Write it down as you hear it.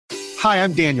Hi,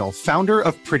 I'm Daniel, founder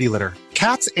of Pretty Litter.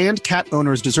 Cats and cat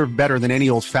owners deserve better than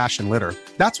any old-fashioned litter.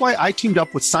 That's why I teamed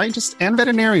up with scientists and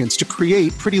veterinarians to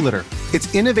create Pretty Litter.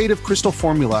 Its innovative crystal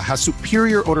formula has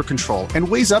superior odor control and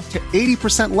weighs up to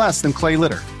 80% less than clay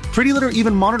litter. Pretty Litter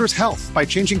even monitors health by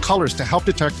changing colors to help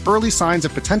detect early signs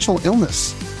of potential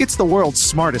illness. It's the world's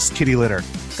smartest kitty litter.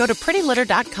 Go to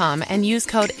prettylitter.com and use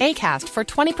code ACAST for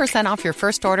 20% off your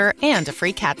first order and a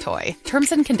free cat toy.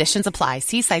 Terms and conditions apply.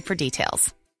 See site for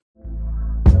details.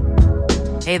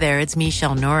 Hey there, it's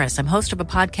Michelle Norris. I'm host of a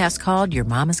podcast called Your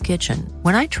Mama's Kitchen.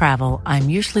 When I travel, I'm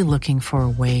usually looking for a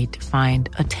way to find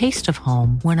a taste of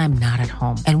home when I'm not at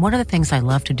home. And one of the things I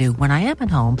love to do when I am at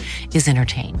home is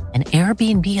entertain. And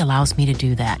Airbnb allows me to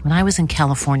do that. When I was in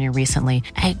California recently,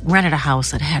 I rented a house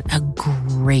that had a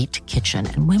great kitchen.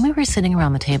 And when we were sitting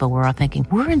around the table, we were all thinking,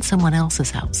 we're in someone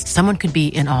else's house. Someone could be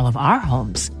in all of our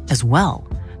homes as well.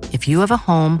 If you have a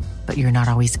home, but you're not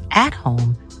always at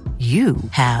home, you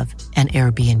have an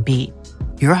Airbnb.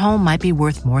 Your home might be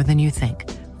worth more than you think.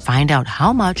 Find out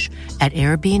how much at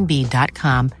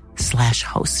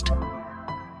airbnb.com/host.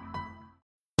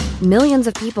 Millions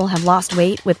of people have lost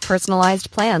weight with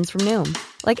personalized plans from Noom.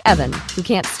 Like Evan, who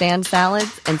can't stand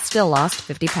salads and still lost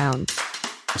 50 pounds.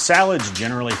 Salads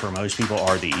generally for most people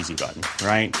are the easy button,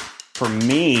 right? For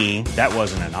me, that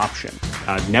wasn't an option.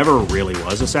 I never really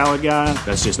was a salad guy.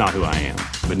 That's just not who I am.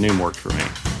 But Noom worked for me.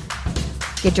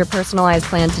 Get your personalized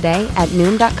plan today at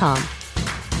Noom.com.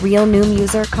 Real Noom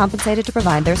user compensated to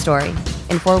provide their story.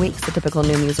 In 4 weeks, the typical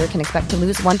Noom user can expect to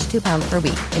lose 1 to 2 pounds per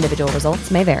week. Individual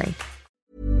results may vary.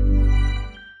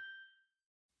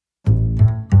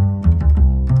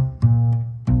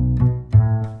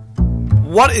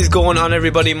 What is going on,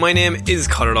 everybody? My name is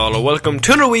Conor Lawler. Welcome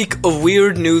to another week of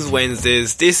Weird News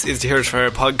Wednesdays. This is the Here's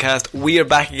Fire podcast. We are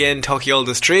back again talking all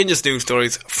the strangest news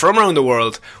stories from around the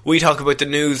world. We talk about the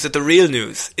news that the real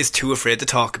news is too afraid to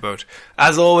talk about.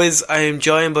 As always, I am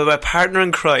joined by my partner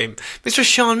in crime, Mr.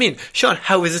 Sean Mean. Sean,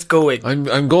 how is it going?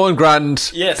 I'm going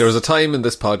grand. Yes. There was a time in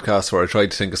this podcast where I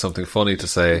tried to think of something funny to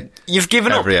say. You've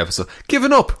given up? Every episode.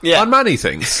 Given up on many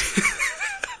things.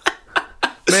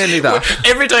 Mainly that.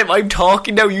 Every time I'm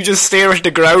talking now, you just stare at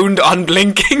the ground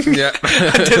unblinking. Yeah.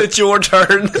 Until it's your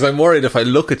turn. Because I'm worried if I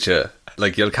look at you,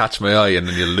 like, you'll catch my eye and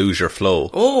then you'll lose your flow.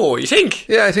 Oh, you think?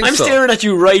 Yeah, I think I'm so. staring at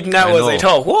you right now as I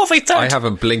talk. What if I thought? I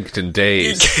haven't blinked in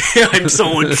days. I'm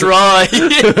so dry.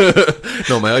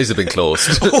 No, my eyes have been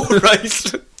closed. Oh, right.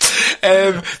 So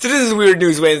this is Weird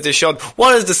News Wednesday, Sean.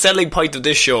 What is the selling point of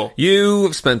this show? You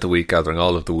have spent the week gathering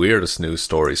all of the weirdest news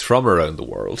stories from around the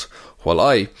world, while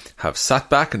I have sat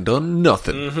back and done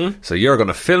nothing. Mm-hmm. So you're going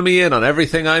to fill me in on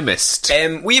everything I missed.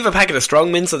 We have a packet of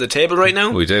strong mints on the table right now.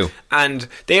 We do. And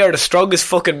they are the strongest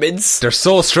fucking mints. They're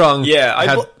so strong.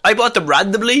 Yeah, I bought them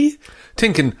randomly.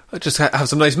 Thinking, I just have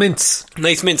some nice mints.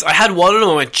 Nice mints. I had one of them,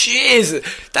 I went,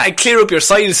 jeez, that'd clear up your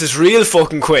sinuses real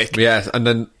fucking quick. Yeah, and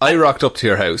then I rocked up to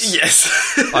your house. Yes.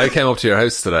 I came up to your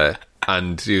house today,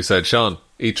 and you said, Sean,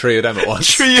 eat 3 of them at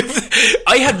once.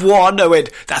 I had one, I went,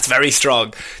 that's very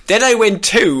strong. Then I went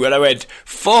 2, and I went,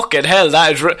 fucking hell,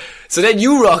 that is... So then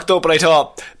you rocked up, and I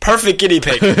thought, perfect guinea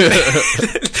pig.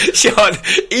 Sean,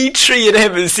 eat 3 of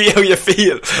them and see how you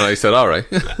feel. And I said, alright.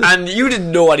 And you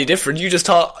didn't know any different. You just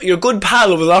thought, your good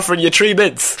pal was offering you 3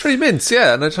 mints. 3 mints,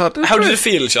 yeah. And I thought... How did it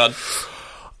feel, Sean?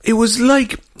 It was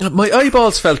like, my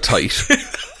eyeballs felt tight.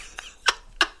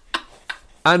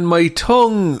 And my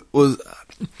tongue was...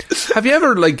 Have you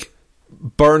ever, like,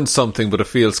 burned something but it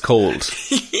feels cold?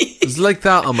 It's like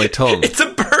that on my tongue. It's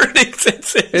a burning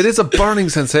sensation. It is a burning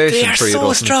sensation. They are for you,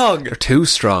 so strong. They're too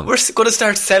strong. We're going to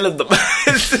start selling them.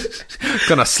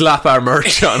 Gonna slap our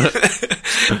merch on it.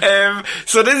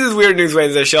 So this is Weird News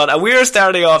Wednesday, Sean, and we're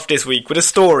starting off this week with a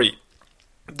story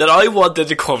that I wanted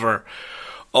to cover.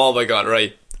 Oh my god,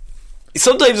 right.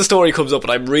 Sometimes a story comes up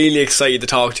and I'm really excited to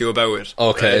talk to you about it.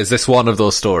 Okay, is this one of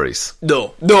those stories?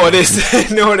 No, it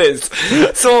is. No, it is.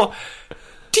 So,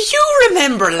 do you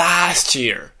remember last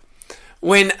year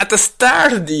when at the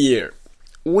start of the year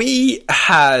we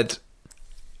had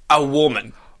a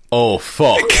woman? Oh,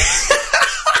 fuck.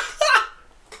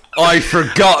 I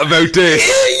forgot about this.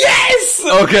 Yes!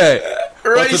 Okay.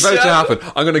 Right, what's about to happen?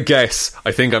 I'm going to guess.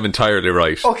 I think I'm entirely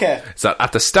right. Okay. It's that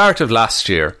at the start of last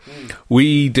year,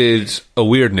 we did a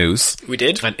Weird News. We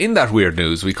did. And in that Weird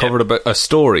News, we covered about a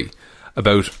story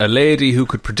about a lady who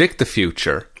could predict the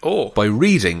future by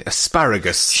reading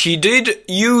asparagus. She did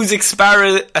use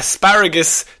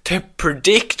asparagus to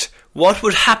predict what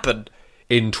would happen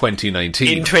in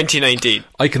 2019. In 2019.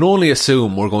 I can only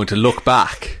assume we're going to look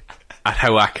back at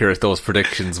how accurate those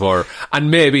predictions were,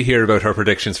 and maybe hear about her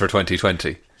predictions for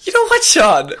 2020. You know what,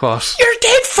 Sean? What? You're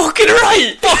dead fucking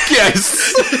right. Fuck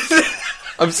yes.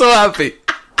 I'm so happy.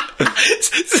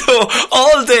 So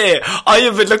all day I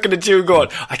have been looking at you going,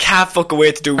 I can't fucking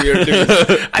wait to do weird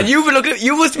news. And you've been looking at,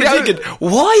 you must be thinking,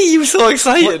 why are you so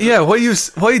excited?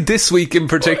 Why this week in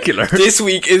particular? This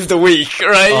week is the week,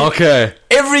 right? Okay.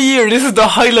 Every year, this is the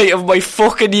highlight of my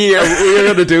fucking year. We're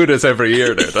going to do this every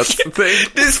year now, that's the thing.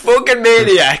 This fucking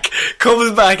maniac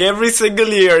comes back every single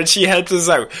year and she helps us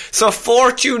out. So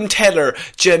fortune teller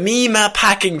Jemima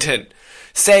Packington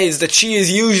says that she is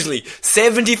usually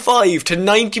 75 to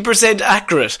 90%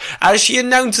 accurate as she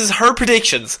announces her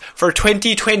predictions for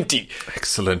 2020.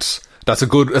 Excellent. That's a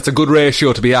good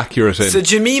ratio to be accurate in. So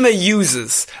Jemima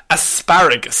uses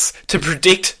asparagus to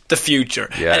predict the future.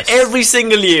 Yes. And every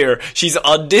single year she's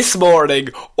on This Morning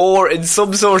or in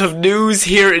some sort of news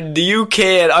here in the UK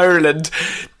and Ireland.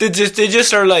 They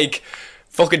just are like,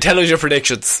 fucking tell us your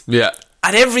predictions. Yeah.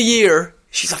 And every year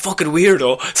she's a fucking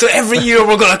weirdo. So every year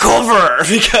we're going to cover her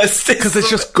because it's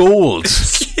just gold.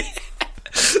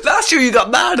 Last year you got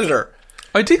mad at her.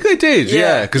 I think I did,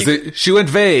 yeah. Because she went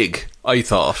vague, I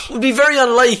thought. It would be very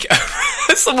unlike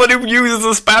someone who uses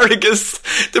asparagus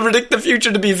to predict the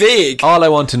future to be vague. All I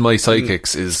want in my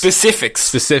psychics is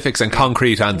Specifics and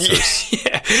concrete answers.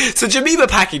 Yeah. So Jemima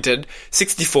Packington,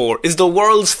 64, is the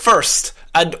world's first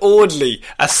and only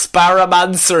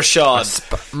asparamancer, Sean.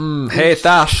 Hate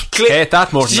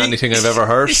that more than anything I've ever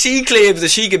heard. She claims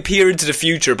that she can peer into the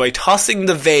future by tossing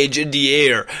the veg in the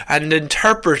air and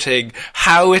interpreting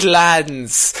how it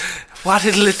lands. What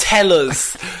it'll tell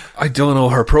us. I don't know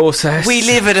her process. We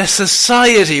live in a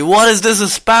society. What is this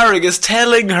asparagus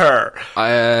telling her?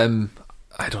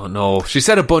 I don't know. She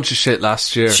said a bunch of shit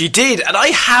last year. She did, and I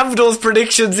have those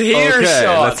predictions here, okay,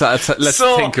 Sean. Let's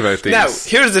think about these. Now,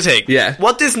 here's the thing. Yeah.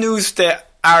 What this news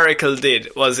article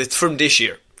did was, it's from this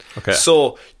year. Okay.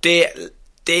 So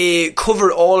they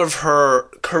covered all of her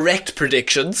correct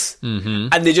predictions,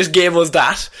 and they just gave us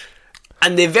that.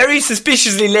 And they very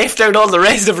suspiciously left out all the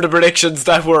rest of the predictions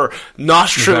that were not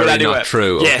true Very anyway. not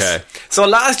true, yes. okay. So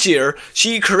last year,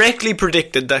 she correctly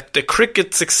predicted that the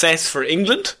cricket success for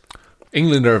England.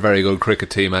 England are a very good cricket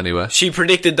team anyway. She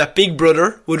predicted that Big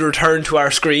Brother would return to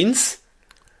our screens.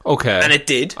 Okay. And it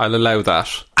did. I'll allow that.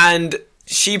 And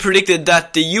she predicted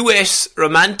that the US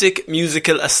romantic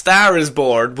musical A Star Is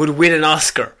Born would win an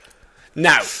Oscar.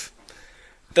 Now,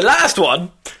 the last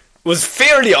one was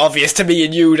fairly obvious to me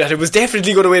and you that it was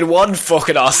definitely going to win one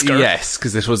fucking Oscar. Yes,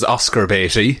 because it was Oscar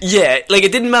baity. Yeah, like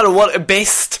it didn't matter what,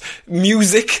 best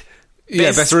music.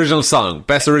 Best original song,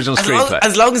 best original screenplay.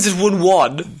 As long as it won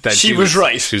one, then she was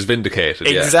right. She was vindicated,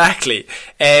 exactly.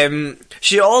 Yeah.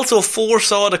 She also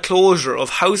foresaw the closure of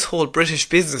household British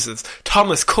businesses,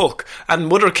 Thomas Cook and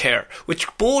Mothercare, which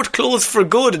both closed for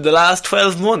good in the last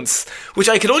 12 months, which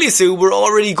I can only assume were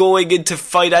already going into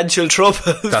financial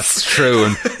trouble. That's true,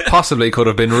 and possibly could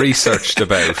have been researched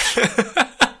about.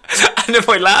 And then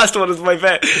my last one is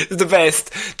the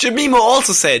best. Jemima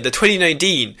also said that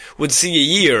 2019 would see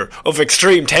a year of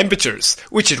extreme temperatures,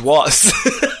 which it was.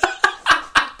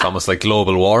 It's almost like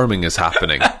global warming is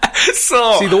happening.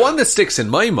 So, see, the one that sticks in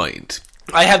my mind,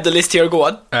 I have the list here, go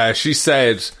on. She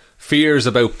said fears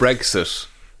about Brexit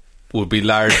would be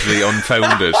largely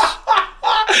unfounded.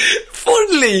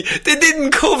 Funnily, they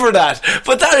didn't cover that,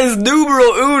 but that is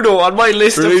numero uno on my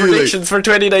list of predictions for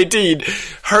 2019.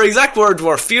 Her exact words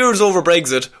were, fears over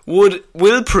Brexit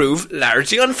will prove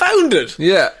largely unfounded.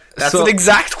 Yeah. That's an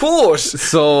exact quote.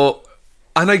 So,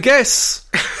 and I guess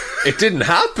it didn't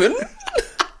happen.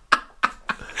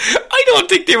 I don't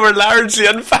think they were largely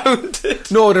unfounded.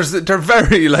 No, they're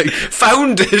very,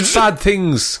 founded. Bad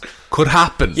things could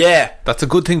happen. Yeah. That's a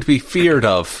good thing to be feared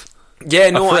of.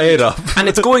 Yeah, no, afraid of. And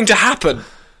it's going to happen.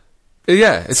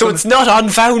 Yeah. It's not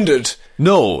unfounded.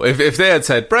 No, if they had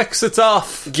said Brexit's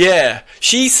off. Yeah.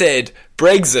 She said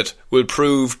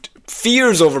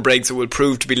fears over Brexit will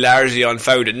prove to be largely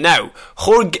unfounded. Now,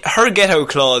 her get out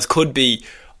clause could be,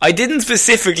 I didn't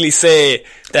specifically say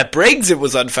that Brexit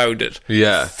was unfounded.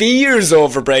 Yeah. Fears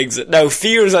over Brexit. Now,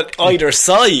 fears on either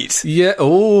side. Yeah,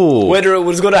 oh. Whether it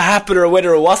was going to happen or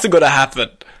whether it wasn't going to happen.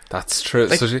 That's true.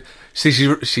 So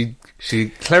she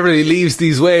cleverly leaves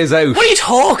these ways out. What are you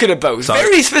talking about? Sorry.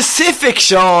 Very specific,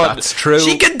 Sean. That's true.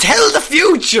 She can tell the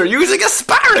future using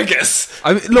asparagus.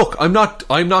 I mean, look, I'm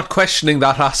not questioning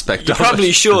that aspect. You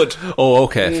probably should. Oh,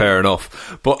 okay, fair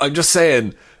enough. But I'm just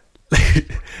saying,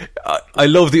 I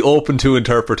love the open to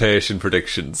interpretation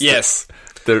predictions. Yes,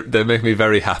 they make me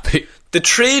very happy. The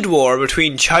trade war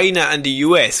between China and the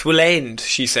US will end,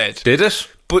 she said. Did it?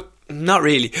 But not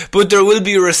really. But there will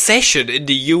be a recession in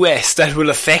the US that will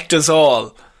affect us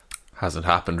all. Hasn't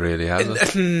happened really, has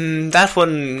it? That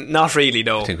one, not really,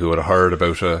 no. I think we would have heard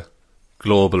about a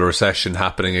global recession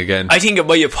happening again. I think it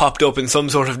might have popped up in some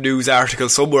sort of news article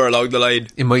somewhere along the line.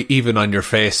 It might even on your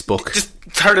Facebook. Just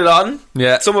turn it on.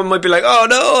 Yeah. Someone might be like, oh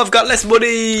no, I've got less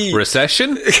money.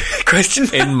 Recession? Question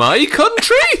mark? In my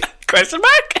country? Question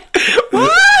mark?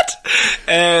 What?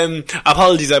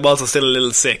 Apologies, I'm also still a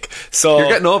little sick. So You're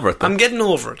getting over it, though. I'm getting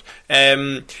over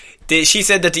it. She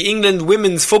said that the England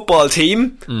women's football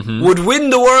team would win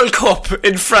the World Cup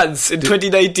in France in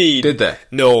 2019. Did they?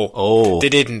 No. Oh. They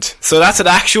didn't. So that's an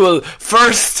actual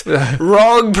first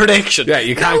wrong prediction. Yeah,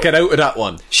 you can't get out of that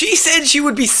one. She said she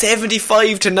would be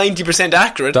 75 to 90%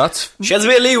 accurate. She has a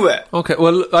bit of leeway. Okay,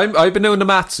 well, I've been doing the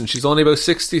maths and she's only about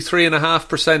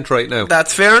 63.5% right now.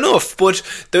 That's fair enough, but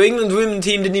the England women's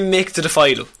team didn't even make it to the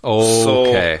final.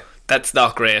 Okay. So that's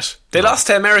not great. They lost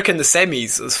to America in the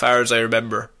semis, as far as I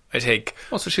remember, I think.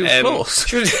 Oh, so she was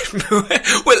close.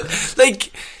 Well,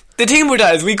 like, the thing with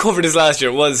that is, we covered this last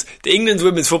year, was the England's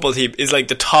women's football team is like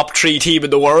the top 3 team in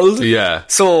the world. Yeah.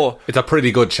 So it's a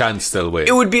pretty good chance they'll win.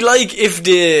 it would be like if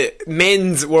the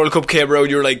men's World Cup came around,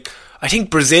 you're like, I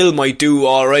think Brazil might do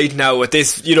alright now at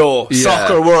this,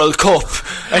 soccer World Cup.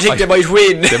 I think they might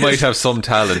win. They might have some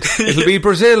talent. It'll be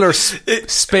Brazil or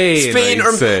Spain,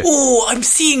 I'd say. Oh, I'm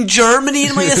seeing Germany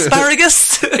in my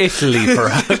asparagus. Italy,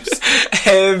 perhaps.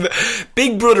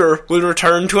 Big Brother will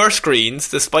return to our screens,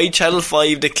 despite Channel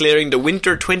 5 declaring the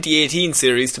Winter 2018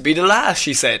 series to be the last,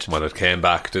 she said. Well, it came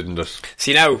back, didn't it?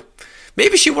 See now,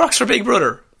 maybe she works for Big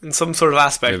Brother in some sort of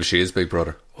aspect. Maybe she is Big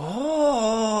Brother.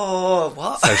 Oh,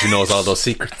 what? That's how she knows all those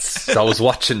secrets. I was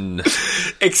watching.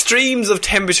 Extremes of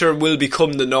temperature will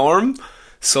become the norm.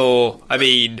 So, I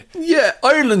mean... Yeah,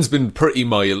 Ireland's been pretty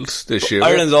mild this year.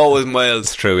 Ireland's always mild.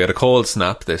 It's true, we had a cold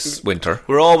snap this winter.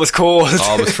 We're always cold.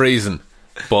 Always freezing.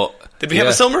 But did we have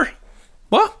a summer?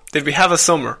 What? Did we have a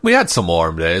summer? We had some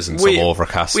warm days and some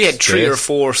overcast days. We had 3 or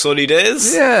 4 sunny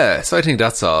days. Yeah, so I think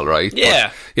that's alright. Yeah.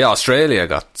 But, yeah, Australia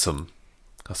got some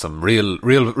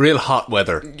real hot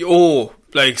weather. Oh,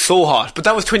 like so hot. But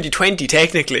that was 2020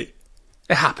 technically.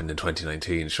 It happened in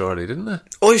 2019, surely, didn't it?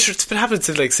 Oh, sure, it's been happening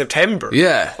since like September.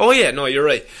 Yeah. Oh yeah, no, you're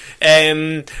right.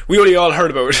 We only all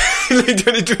heard about it in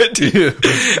like 2020.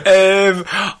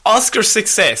 Yeah. Oscar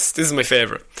success. This is my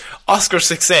favourite. Oscar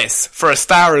success for A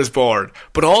Star Is Born,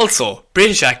 but also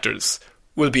British actors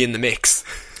will be in the mix.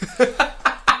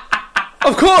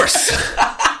 Of course.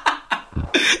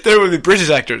 There will be British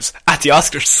actors at the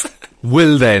Oscars.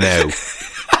 Will they now?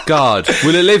 God,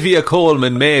 will Olivia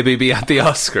Colman maybe be at the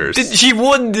Oscars? She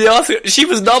won the Oscar. She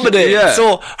was nominated. Yeah.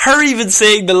 So her even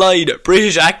saying the line,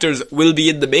 British actors will be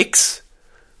in the mix,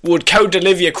 would count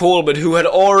Olivia Colman, who had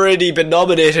already been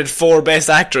nominated for Best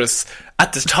Actress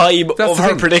at the time of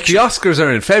her prediction. The Oscars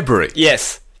are in February.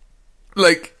 Yes.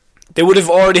 Like, they would have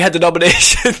already had the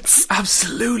nominations.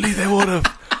 Absolutely they would have.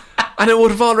 And it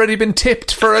would have already been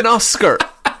tipped for an Oscar.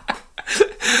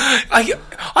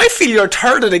 I feel you're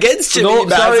turning against you. No,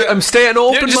 sorry, I'm staying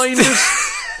open-minded.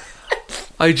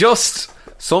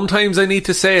 Sometimes I need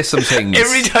to say some things.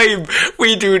 Every time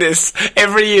we do this,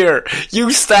 every year,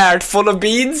 you start full of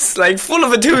beans, like full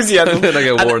of enthusiasm. And then I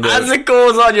get worn out. As it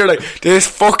goes on, you're like, this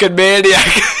fucking maniac.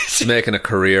 She's making a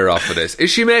career off of this. Is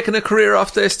she making a career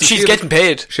off this? She's getting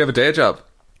paid. Does she have a day job?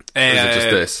 Or is it just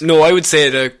this? No, I would say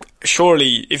that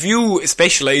surely, if you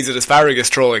specialise in asparagus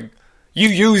throwing, you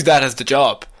use that as the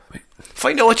job.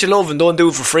 Find out what you love and don't do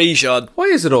it for free, Sean. Why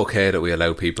is it okay that we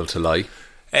allow people to lie?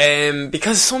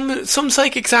 Because some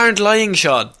psychics aren't lying,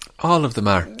 Sean. All of them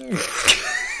are.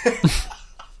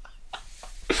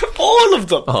 All of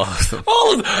them. All of them.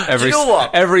 All of them. Do you know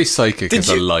what? Every psychic is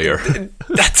a liar.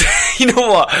 That's, you know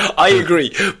what? I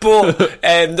agree. But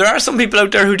there are some people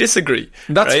out there who disagree.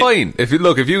 That's fine. If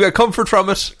you get comfort from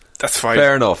it, that's fine.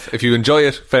 Fair enough. If you enjoy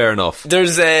it, fair enough.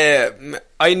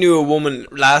 I knew a woman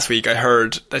last week, I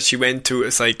heard that she went to a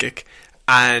psychic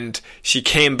and she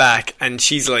came back and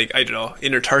she's like, I don't know,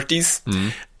 in her 30s.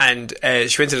 And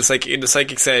she went to the psychic and the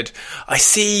psychic said, I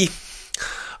see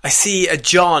a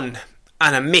John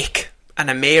and a Mick and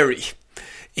a Mary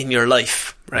in your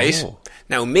life, right? Oh.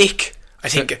 Now Mick, I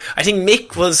think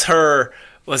Mick was her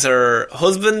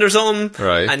husband or something,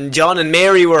 right? And John and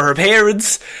Mary were her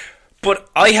parents. But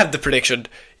I have the prediction,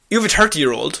 you have a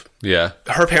 30-year-old. Yeah.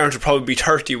 Her parents would probably be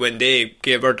 30 when they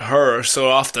gave birth to her so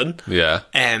often. Yeah.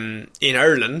 In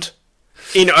Ireland.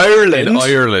 In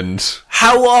Ireland.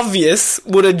 How obvious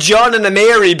would a John and a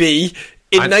Mary be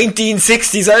in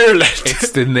 1960s Ireland?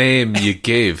 It's the name you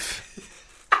give.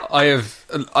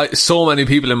 So many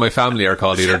people in my family are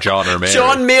called either John or Mary.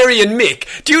 John, Mary and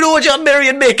Mick. Do you know a John, Mary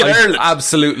and Mick in Ireland?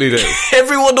 Absolutely do.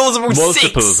 Everyone knows about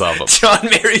multiples 6 of them. John,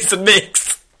 Marys and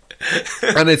Micks.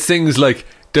 And it's things like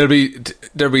there'll be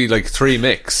like 3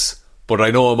 Micks, but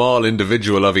I know them all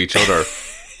individual of each other.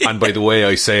 And by the way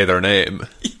I say their name.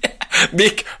 Yeah.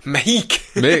 Mick.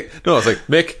 No, it's like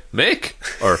Mick,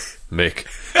 or Mick.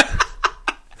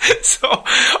 So,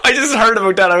 I just heard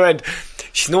about that. I went,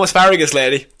 she's no asparagus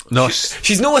lady. No,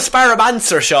 she's no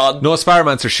asparamancer, Sean. No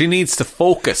asparamancer. She needs to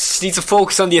focus. She needs to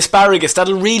focus on the asparagus.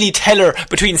 That'll really tell her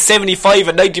between 75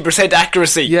 and 90%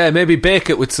 accuracy. Yeah, maybe bake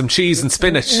it with some cheese and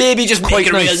spinach. Maybe just make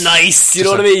it real nice. You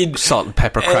know what I mean? Salt and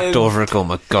pepper cracked over it. Oh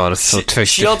my god, it's so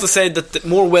tasty. She also said that the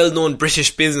more well-known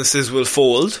British businesses will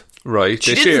fold. Right.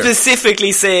 She didn't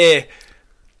specifically say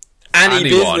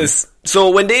anyone. Business. So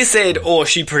when they said,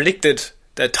 she predicted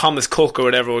that Thomas Cook or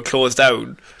whatever would close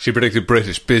down. She predicted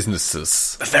British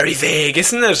businesses. Very vague,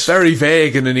 isn't it? Very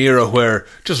vague in an era where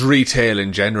just retail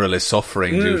in general is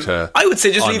suffering due to I would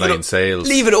say just online sales.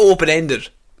 Leave it open-ended.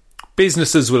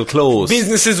 Businesses will close.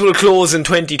 Businesses will close in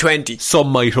 2020.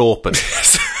 Some might open.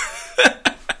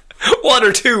 One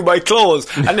or two might close,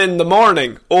 and then in the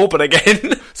morning, open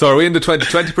again. So are we in the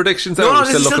 2020 predictions now? No,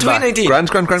 this is still 2019. Grand.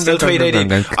 Still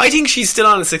 2019. I think she's still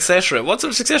on a success rate. What's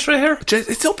her success rate here?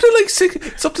 It's up to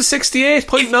it's up to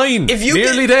 68.9.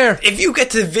 Nearly there. If you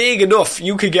get to vague enough,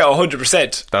 you could get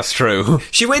 100%. That's true.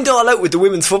 She went all out with the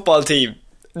women's football team.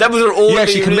 That was her only. Yeah,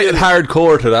 she committed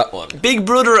hardcore to that one. Big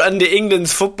Brother and the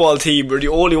England's football team were the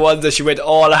only ones that she went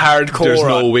all hardcore. There's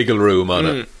no wiggle room on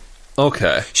it.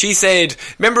 Okay. She said,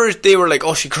 remember they were like,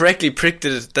 she correctly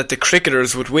predicted that the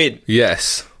cricketers would win.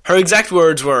 Yes. Her exact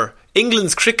words were,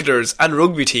 England's cricketers and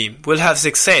rugby team will have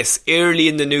success early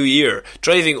in the new year,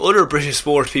 driving other British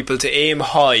sports people to aim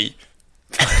high.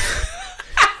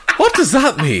 What does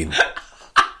that mean?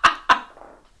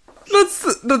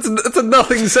 That's a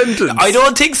nothing sentence. I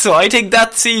don't think so. I think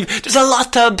there's a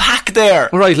lot to unpack there.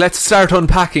 Right, let's start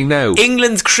unpacking now.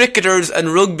 England's cricketers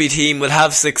and rugby team will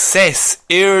have success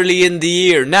early in the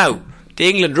year. Now, the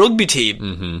England rugby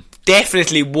team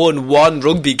definitely won one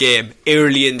rugby game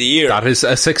early in the year. That is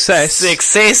a success.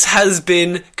 Success has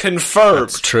been confirmed.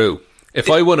 That's true. If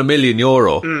I won €1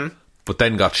 million, but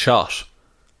then got shot.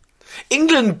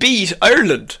 England beat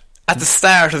Ireland at the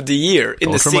start of the year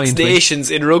in the Six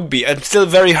Nations in rugby. I'm still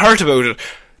very hurt about it.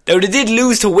 Now, they did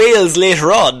lose to Wales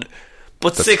later on,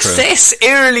 but that's success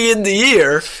early in the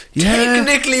year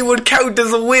technically would count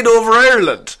as a win over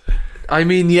Ireland. I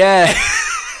mean, yeah.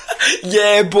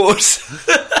 Yeah, but...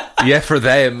 yeah, for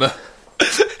them.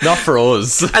 Not for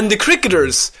us. And the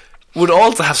cricketers would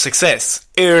also have success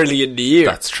early in the year.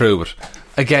 That's true, but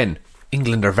again,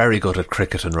 England are very good at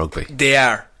cricket and rugby. They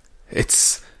are.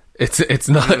 It's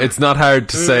not hard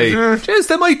to say, yes,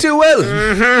 they might do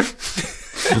well.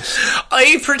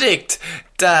 I predict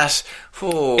that...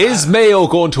 is Mayo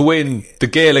going to win the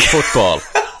Gaelic football?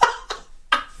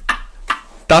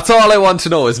 That's all I want to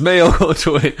know. Is Mayo going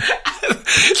to win?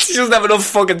 She doesn't have enough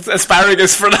fucking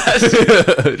asparagus for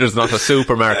that. There's not a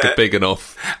supermarket big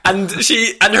enough. And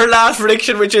her last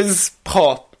prediction, which is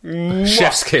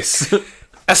chef's kiss.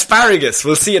 Asparagus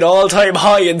will see an all-time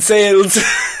high in sales.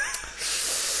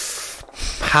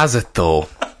 Has it though?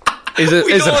 Is it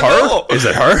her? Know. Is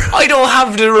it her? I don't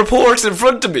have the reports in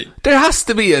front of me. There has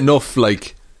to be enough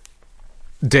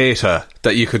data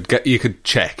that you could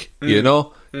check, you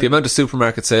know? The amount of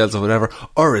supermarket sales or whatever.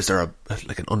 Or is there an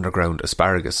underground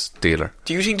asparagus dealer?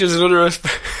 Do you think there's another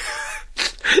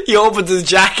he opens his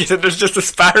jacket and there's just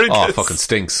asparagus? Oh, it fucking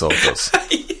stinks, so it does.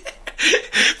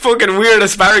 Fucking weird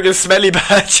asparagus, smelly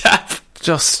bad chap.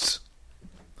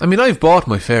 I've bought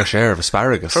my fair share of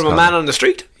asparagus. From a man on the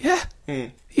street? Yeah.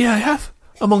 Yeah, I have.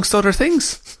 Amongst other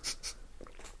things.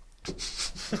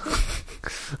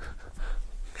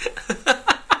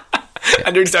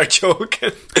 And then start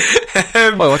joking.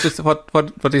 What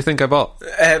do you think I bought?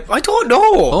 I don't know.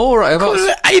 Oh, right, I bought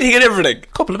anything and everything. A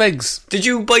couple of eggs. Did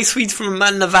you buy sweets from a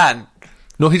man in a van?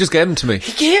 No, he just gave them to me.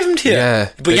 He gave them to you? Yeah.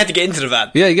 But you had to get into the van?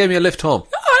 Yeah, he gave me a lift home.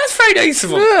 Oh, that's very nice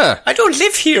of him. Yeah. I don't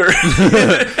live here.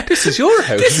 This is your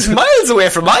house. This is miles away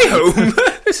from my home.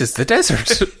 This is the desert.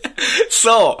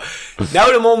 So,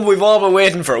 now the moment we've all been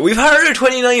waiting for. We've heard our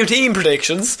 2019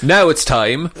 predictions. Now it's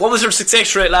time. What was her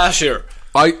success rate last year?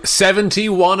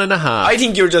 71.5. I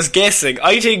think you're just guessing.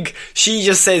 I think she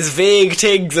just says vague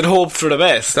things and hopes for the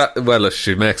best. If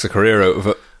she makes a career out of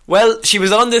it. Well, she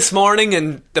was on this morning,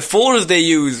 and the photos they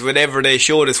use whenever they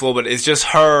show this woman is just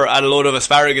her and a load of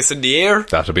asparagus in the air.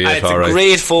 That'll be and it, it's a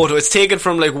great photo. It's taken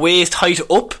from waist height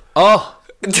up. Oh,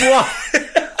 what?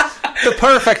 The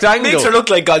perfect angle. Makes her look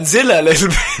like Godzilla a little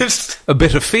bit. A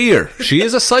bit of fear. She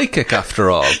is a psychic after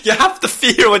all. You have to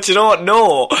fear what you don't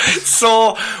know.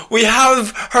 So, we have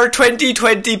her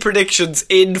 2020 predictions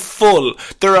in full.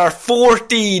 There are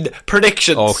 14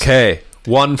 predictions. Okay.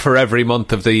 1 for every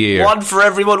month of the year. 1 for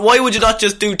every month. Why would you not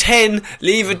just do 10,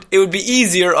 leave it? It would be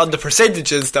easier on the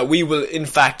percentages that we will in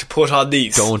fact put on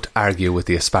these. Don't argue with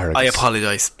the asparagus. I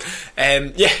apologise.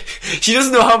 Yeah, she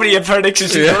doesn't know how many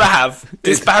predictions she's going to have.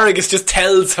 The asparagus just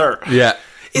tells her. Yeah.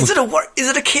 Is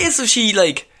it a case of she,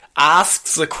 like,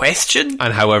 asks a question?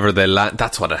 And however they land,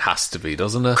 that's what it has to be,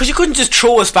 doesn't it? Because you couldn't just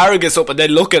throw asparagus up and then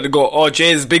look at it and go, oh,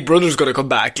 Jay's big brother's going to come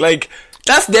back. Like,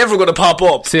 that's never going to pop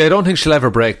up. See, I don't think she'll ever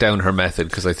break down her method,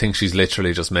 because I think she's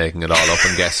literally just making it all up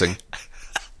and guessing.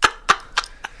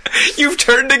 You've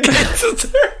turned against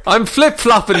her. I'm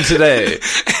flip-flopping today.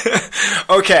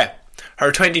 Okay.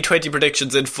 Her 2020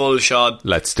 predictions in full, Sean.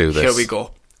 Let's do this. Here we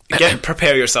go.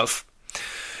 Prepare yourself.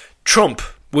 Trump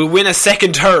will win a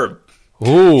second term.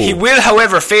 Ooh. He will,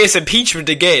 however, face impeachment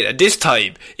again, and this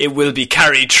time it will be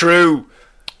carried through.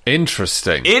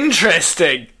 Interesting.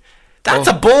 That's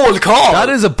a bold call. That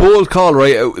is a bold call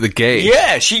right out of the gate.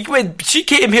 Yeah, she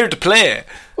came here to play.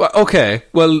 Well, okay,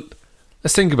 well,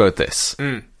 let's think about this.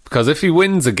 Because if he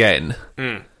wins again,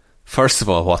 first of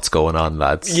all, what's going on,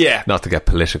 lads? Yeah. Not to get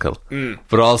political.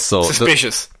 But also...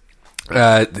 Suspicious.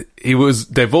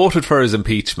 They voted for his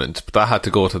impeachment, but that had to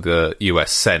go to the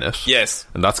US Senate. Yes.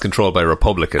 And that's controlled by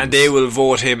Republicans. And they will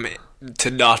vote him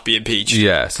to not be impeached.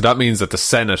 Yeah, so that means that the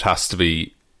Senate has to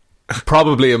be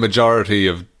probably a majority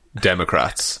of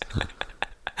Democrats.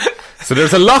 So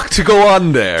there's a lot to go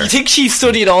on there. Do you think she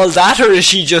studied all that, or is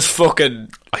she just fucking...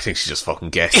 I think she just fucking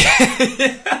guessed.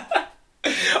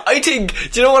 do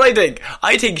you know what I think?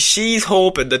 I think she's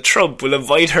hoping that Trump will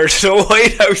invite her to the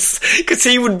White House because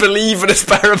he would believe in his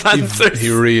paramanthers. He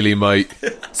really might.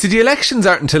 See, the elections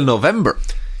aren't until November.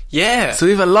 Yeah. So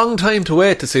we have a long time to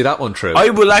wait to see that one through. I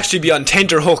will actually be on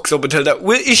tenterhooks up until that.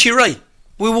 Is she right?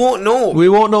 We won't know.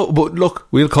 But look,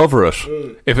 we'll cover it.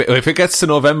 If it gets to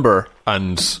November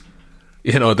and,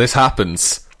 this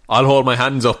happens... I'll hold my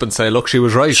hands up and say, look, she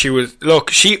was right.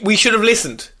 We should have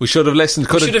listened. We should have listened.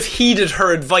 We should have heeded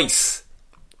her advice.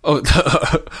 Oh,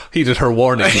 heeded her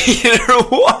warning. Heeded her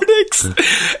warnings.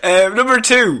 Number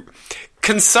 2.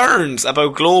 Concerns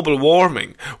about global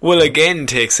warming will again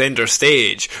take centre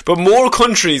stage, but more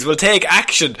countries will take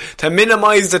action to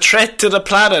minimise the threat to the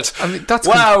planet. I mean, that's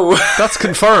that's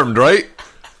confirmed, right?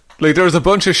 Like, there's a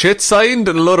bunch of shit signed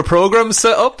and a load of programs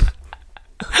set up.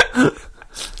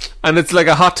 And it's like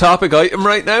a hot topic item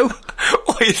right now.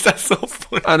 Why is that so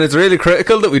funny? And it's really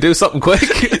critical that we do something quick.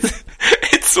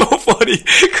 It's so funny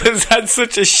because that's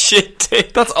such a shit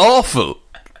take. That's awful.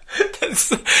 That's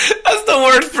the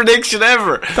worst prediction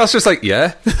ever. That's just like,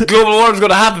 yeah. Global warming's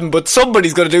going to happen, but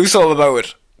somebody's going to do something about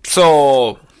it.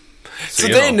 So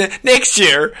then next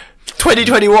year,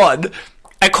 2021,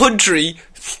 a country,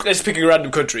 let's pick a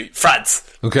random country, France.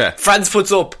 Okay. France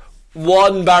puts up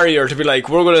one barrier to be like,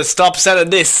 we're going to stop selling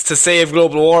this to save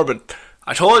global warming.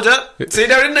 I told you. See,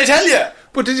 now didn't I tell you?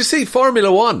 But did you see Formula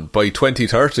 1 by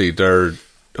 2030 they're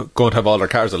going to have all their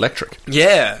cars electric?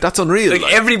 Yeah. That's unreal.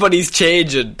 Like everybody's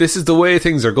changing. This is the way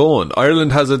things are going.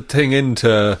 Ireland has a thing in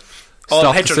to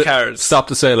stop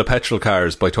the sale of petrol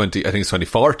cars by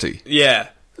 2040. Yeah.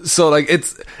 So like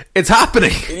it's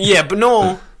happening. Yeah, but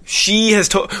no, she has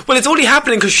well, it's only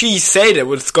happening because she said it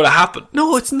was going to happen.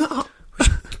 No, it's not.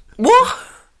 What?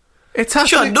 It's happening.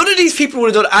 Sean, none of these people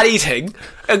would have done anything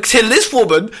until this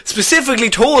woman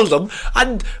specifically told them,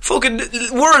 and fucking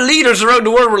world leaders around the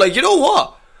world were like, you know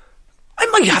what? I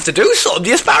might have to do something.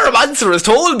 The asparamancer has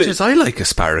told me. I like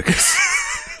asparagus.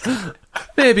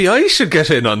 Maybe I should get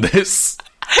in on this.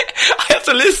 I have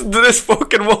to listen to this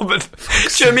fucking woman,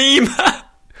 Shamima.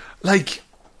 Like,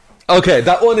 okay,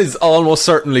 that one is almost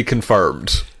certainly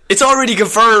confirmed. It's already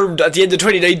confirmed at the end of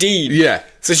 2019. Yeah.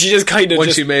 So she just kind of... When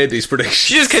she made these predictions.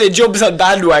 She just kind of jumps on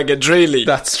bandwagons, really.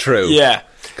 That's true. Yeah.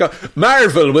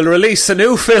 Marvel will release a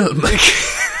new film.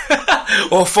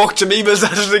 Oh, fuck, Jemima's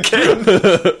at it again.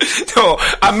 No,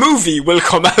 a movie will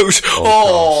come out.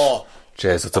 Oh.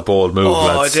 Jeez, it's a bold move,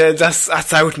 lads. Oh,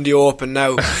 that's out in the open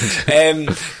now.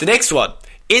 The next one.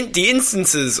 In the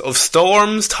instances of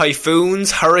storms,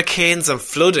 typhoons, hurricanes and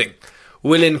flooding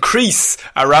will increase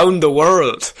around the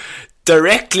world,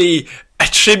 directly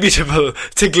attributable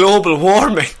to global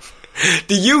warming.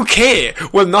 The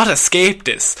UK will not escape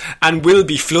this and will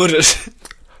be flooded.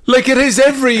 Like it is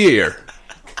every year.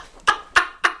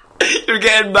 You're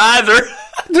getting madder.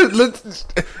 Look,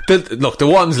 the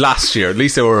ones last year, at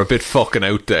least they were a bit fucking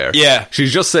out there. Yeah.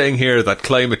 She's just saying here that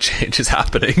climate change is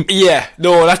happening. Yeah,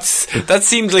 no, that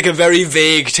seems like a very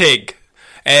vague thing.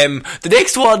 The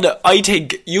next one, I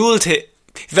think you'll take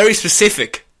very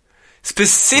specific.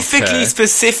 Specifically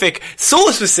specific.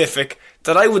 So specific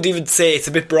that I would even say it's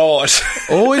a bit broad.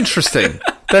 Oh, interesting.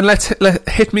 Then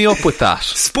hit me up with that.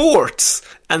 Sports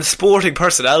and sporting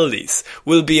personalities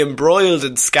will be embroiled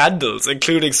in scandals,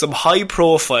 including some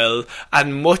high-profile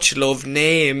and much-loved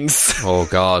names. Oh,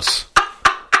 God.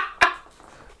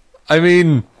 I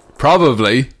mean,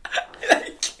 probably.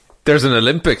 There's an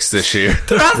Olympics this year.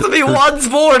 There has to be one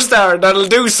sports star that'll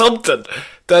do something.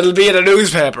 That'll be in a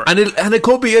newspaper. And it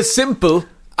could be as simple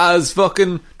as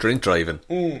fucking drink driving.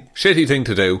 Shitty thing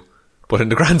to do. But in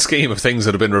the grand scheme of things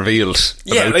that have been revealed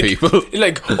about people.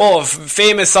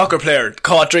 Famous soccer player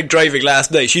caught drink driving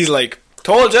last night. She's like,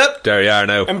 told you. There you are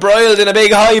now. Embroiled in a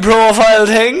big high profile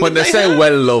thing. When they say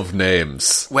well-loved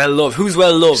names. Well-loved. Who's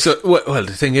well-loved? So, well,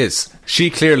 the thing is, she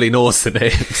clearly knows the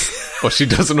names, but she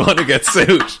doesn't want to get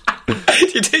sued.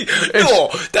 You think?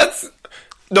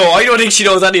 No, I don't think she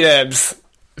knows any names.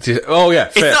 Oh yeah,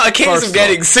 fair. It's not a case of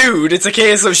getting sued. It's a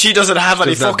case of she doesn't have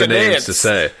any fucking names to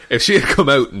say. If she had come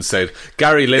out and said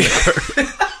Gary Lineker,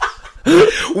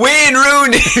 Wayne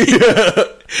Rooney,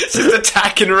 just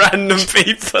attacking random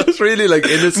people. It's really like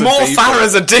innocent. Mo people.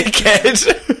 Farah's a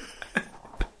dickhead.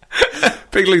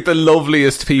 Pick like the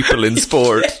loveliest people in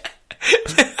sport.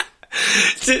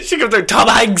 She comes out. Tom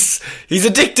Hanks. He's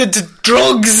addicted to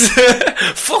drugs.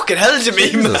 Fucking hell,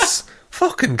 Jemima.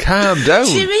 Fucking calm down.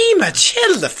 Jemima,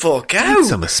 chill the fuck out. Eat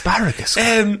some asparagus.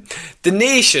 The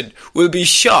nation will be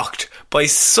shocked by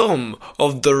some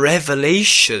of the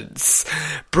revelations.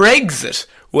 Brexit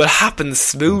will happen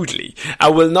smoothly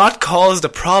and will not cause the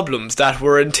problems that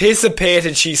were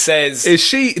anticipated, she says.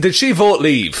 Did she vote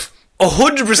leave?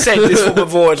 100% this woman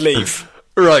voted leave.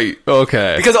 Right,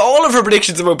 okay. Because all of her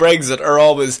predictions about Brexit are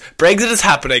always, Brexit is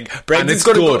happening, Brexit's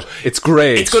going to go... It's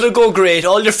great. It's going to go great,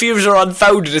 all your fears are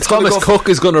unfounded. Thomas Cook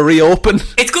is going to reopen.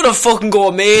 It's going to fucking go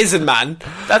amazing, man.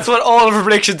 That's what all of her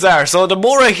predictions are. So the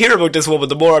more I hear about this woman,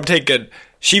 the more I'm thinking,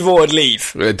 she voted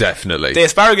leave. Definitely. The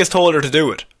asparagus told her to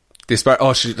do it.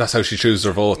 That's how she chooses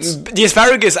her votes. The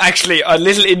asparagus, actually, a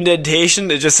little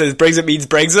indentation, it just says Brexit means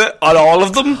Brexit on all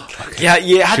of them. Okay. Yeah,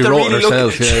 you had she to wrote really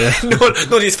herself, look. Yeah.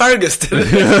 No, the asparagus did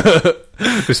it.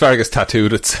 The asparagus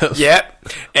tattooed itself. Yeah.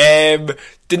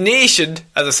 The nation,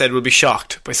 as I said, will be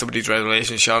shocked by some of these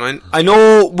revelations, Sean. I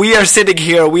know we are sitting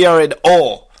here, we are in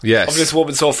awe of this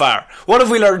woman so far. What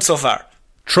have we learned so far?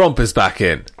 Trump is back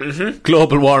in. Mm-hmm.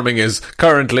 Global warming is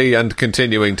currently and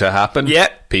continuing to happen. Yeah.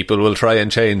 People will try and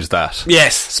change that.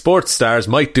 Yes. Sports stars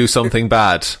might do something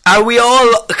bad. Are we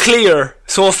all clear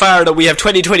so far that we have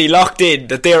 2020 locked in,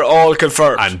 that they're all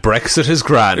confirmed? And Brexit is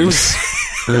grand.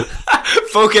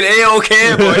 Fucking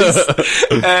A-OK, boys.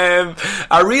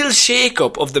 A real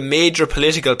shake-up of the major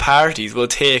political parties will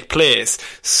take place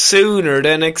sooner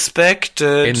than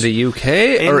expected. In the UK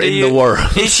or in the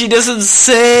world? She doesn't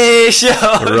say,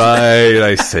 Sean. Right,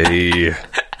 I see.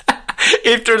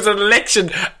 If there's an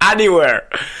election anywhere...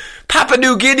 Papua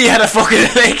New Guinea had a fucking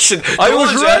election. I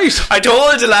was right. I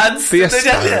told you, lads.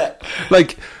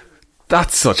 Like,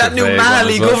 that's such that a new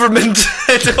Mali government.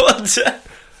 I told you.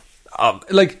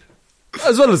 Like,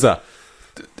 as well as that,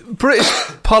 British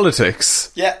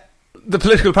politics. Yeah. The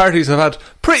political parties have had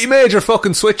pretty major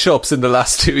fucking switch-ups in the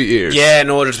last 2 years. Yeah,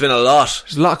 no, there's been a lot.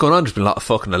 There's a lot going on. There's been a lot of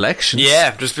fucking elections.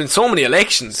 Yeah, there's been so many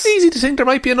elections. It's easy to think there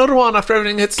might be another one after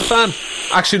everything hits the fan.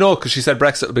 Actually, no, because she said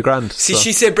Brexit will be grand. See,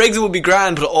 she said Brexit will be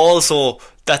grand, but also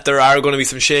that there are going to be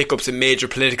some shake-ups in major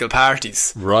political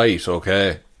parties. Right,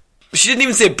 okay. She didn't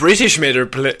even say British major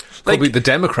could be the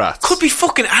Democrats. Could be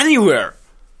fucking anywhere.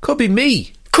 Could be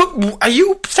me. Are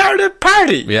you starting a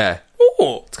party? Yeah.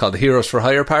 Oh. It's called the Heroes for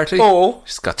Hire party. Oh.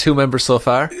 She's got 2 members so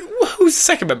far. Who's the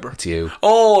second member? It's you.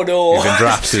 Oh, no. You've been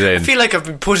drafted in. I feel like I've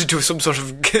been put into some sort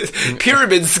of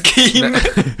pyramid scheme.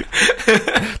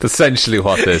 That's essentially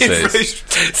what this is.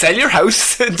 Right. Sell your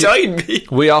house and join me.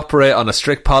 We operate on a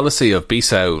strict policy of be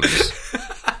sound.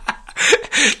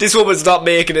 This woman's not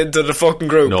making it into the fucking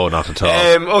group. No, not at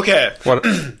all. Okay. What?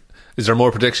 Is there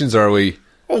more predictions, or are we...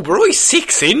 Oh, we're only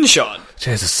 6 in, Sean.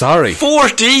 Jesus, sorry.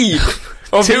 14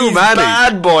 of Too these many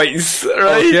bad boys,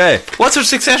 right? Okay. What's our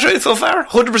success rate so far?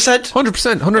 100%?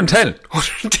 100%, 110.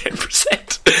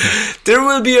 110%. There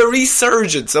will be a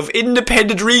resurgence of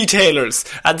independent retailers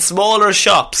and smaller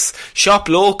shops. Shop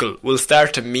local will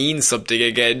start to mean something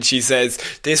again, she says.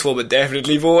 This woman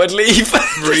definitely voted leave.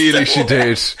 Really, she did.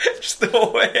 There's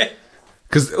no way.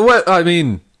 Because, well, I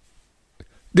mean...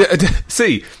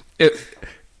 See,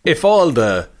 if all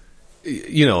the...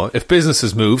 You know, if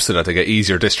businesses move so that they get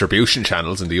easier distribution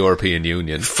channels in the European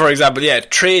Union... For example, yeah,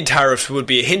 trade tariffs would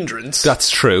be a hindrance. That's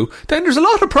true. Then there's a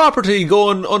lot of property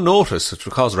going unnoticed, which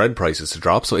will cause rent prices to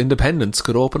drop, so independents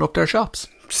could open up their shops.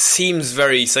 Seems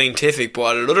very scientific,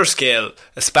 but on another scale,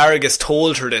 asparagus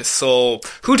told her this, so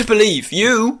who to believe?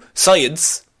 You,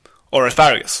 science, or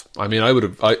asparagus? I mean,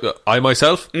 I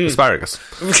myself, asparagus.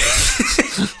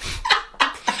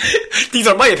 These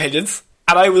are my opinions,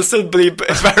 and I will still believe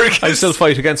asparagus. I still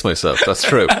fight against myself, that's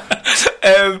true.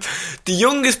 The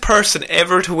youngest person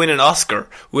ever to win an Oscar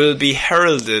will be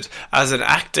heralded as an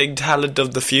acting talent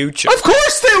of the future. Of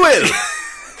course they will!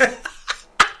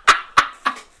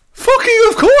 Fucking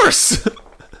of course!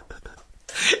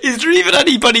 Is there even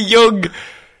anybody young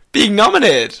being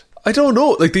nominated? I don't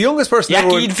know. Like, the youngest person ever...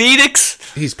 Joaquin Phoenix?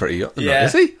 He's pretty young. Yeah. No,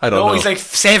 is he? I don't know. No, he's like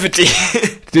 70.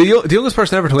 The youngest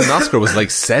person ever to win an Oscar was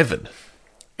like 7.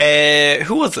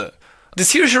 Who was it? Did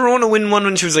Saoirse Ronan win one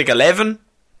when she was like 11?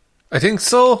 I think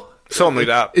so. Something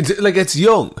like that. It's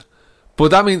young. But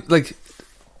that means, like...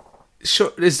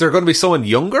 Sure, is there going to be someone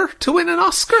younger to win an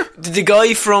Oscar? Did the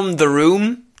guy from The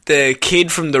Room, the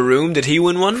kid from The Room, did he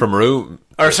win one? From Room.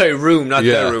 Or sorry, Room, not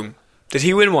The Room. Did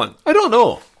he win one? I don't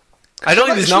know. I don't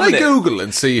think he was nominated. Should I Google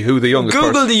and see who the youngest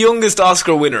Google the youngest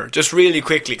Oscar winner, just really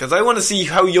quickly, because I want to see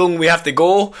how young we have to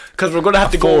go, because we're going to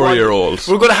have to go 4-year-old.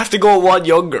 We're going to have to go one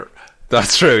younger.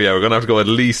 That's true, yeah. We're going to have to go at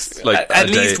least like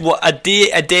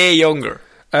a day younger.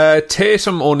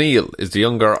 Tatum O'Neal is the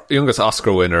youngest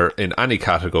Oscar winner in any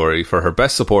category for her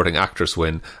Best Supporting Actress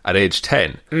win at age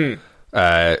 10.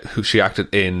 Who she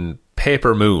acted in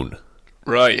Paper Moon.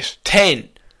 Right. 10.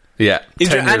 Yeah. Is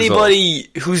there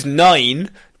anybody who's 9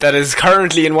 that is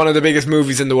currently in one of the biggest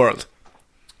movies in the world?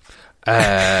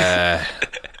 I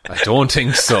don't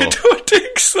think so. I don't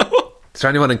think so. Is there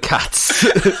anyone in Cats?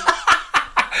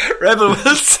 Rebel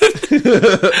Wilson.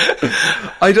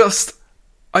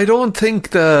 I don't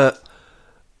think there'll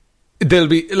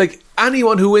be, like,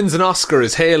 anyone who wins an Oscar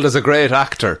is hailed as a great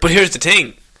actor. But here's the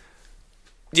thing.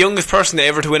 The youngest person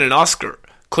ever to win an Oscar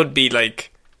could be,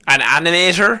 like, an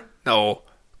animator. No.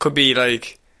 Could be,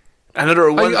 like,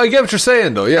 another one. I get what you're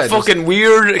saying, though, yeah. A fucking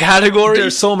weird category.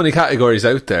 There's so many categories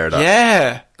out there.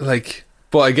 Yeah. Like,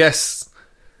 but I guess...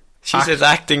 She says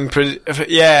acting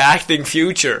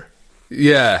future.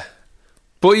 Yeah.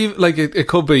 But, like, it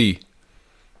could be...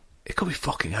 It could be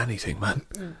fucking anything, man.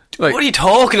 Like, what are you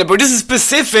talking about? This is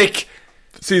specific.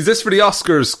 See, is this for the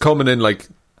Oscars coming in, like,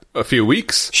 a few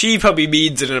weeks? She probably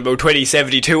means it in about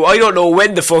 2072. I don't know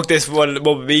when the fuck this one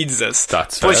means this.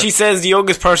 That's fair. But she says the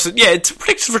youngest person... Yeah, it's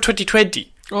predicted for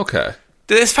 2020. Okay.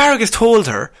 The asparagus told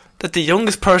her that the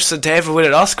youngest person to ever win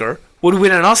an Oscar would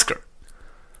win an Oscar.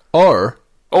 Or...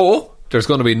 Oh? There's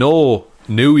going to be no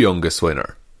new youngest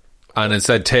winner. And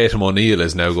instead Tatum O'Neal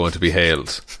is now going to be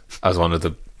hailed as one of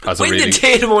the... When did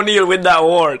Tatum O'Neal win that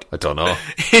award? I don't know.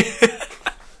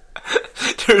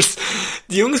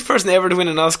 The youngest person ever to win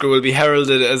an Oscar will be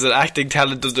heralded as an acting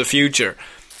talent of the future.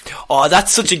 Oh,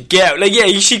 that's such a get. Like, yeah,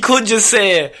 she could just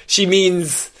say she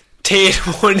means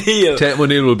Tatum O'Neal. Tatum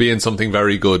O'Neal will be in something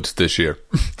very good this year.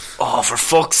 Oh, for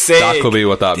fuck's sake. That could be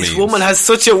what that means. This woman has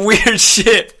such a weird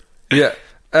shit. Yeah.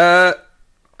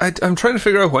 I'm trying to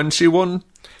figure out when she won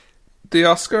the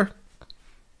Oscar.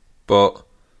 But...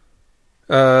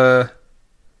 I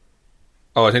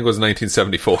think it was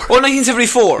 1974. Oh,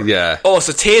 1974? Yeah. Oh,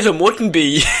 so Tatum wouldn't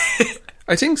be...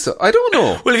 I think so. I don't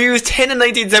know. Well, if he was 10 in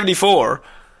 1974...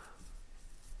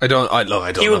 I don't know.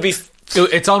 He would be...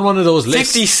 It's on one of those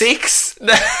lists. 56?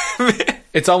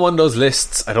 It's on one of those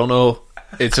lists. I don't know.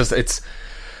 It's just...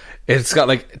 It's got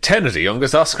like 10 of the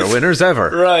youngest Oscar winners ever.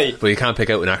 Right. But you can't pick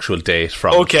out an actual date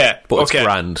from Okay. But it's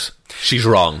grand. She's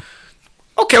wrong.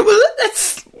 Okay, well,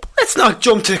 let's not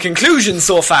jump to conclusions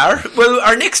so far. Well,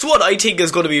 our next one I think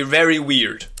is going to be very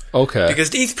weird. Okay.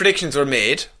 Because these predictions were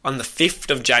made on the 5th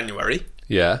of January.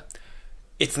 Yeah.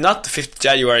 It's not the 5th of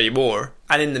January anymore.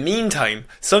 And in the meantime,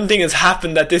 something has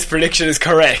happened that this prediction is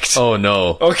correct. Oh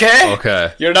no. Okay?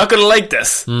 Okay. You're not going to like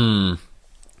this.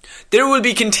 There will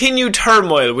be continued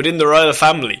turmoil within the royal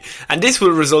family, and this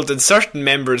will result in certain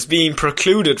members being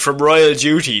precluded from royal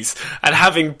duties and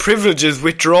having privileges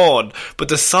withdrawn, but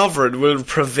the sovereign will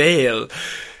prevail.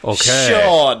 Okay.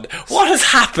 Sean, what has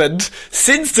happened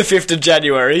since the 5th of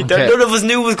January that none of us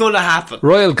knew was going to happen?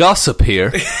 Royal gossip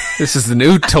here. This is the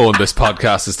new tone this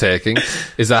podcast is taking.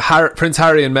 Is that Prince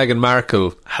Harry and Meghan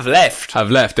Markle have left.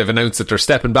 They've announced that they're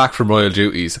stepping back from royal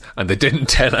duties, and they didn't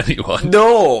tell anyone.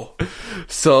 No.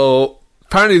 So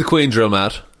apparently the Queen's real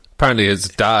mad. Apparently his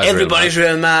dad. Everybody's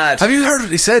real mad. Have you heard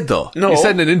what he said though? No. He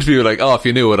said in an interview like, "Oh, if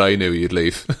you knew what I knew, you'd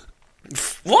leave."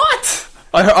 What?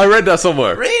 I read that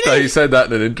somewhere. Really? That he said that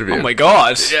in an interview. Oh my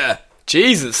god. Yeah.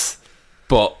 Jesus.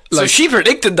 But so she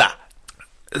predicted that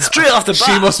straight off the bat.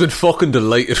 She must have been fucking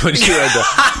delighted when she read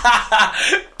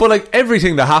that. But like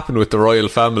everything that happened with the royal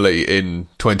family in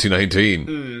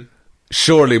 2019,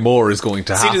 surely more is going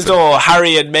to happen. Seems as though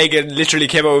Harry and Meghan literally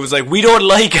came out and was like, we don't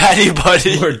like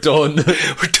anybody. We're done.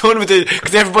 We're done with it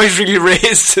because everybody's really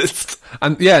racist.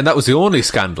 And that was the only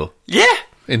scandal. Yeah.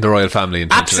 In the royal family in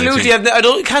 2019. Absolutely. I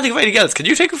can't think of anything else. Can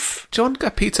you think of... Do you want to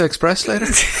get Pizza Express later?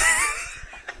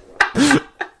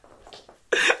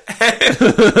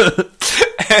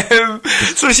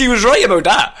 So she was right about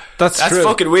that. That's true.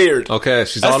 Fucking weird. Okay,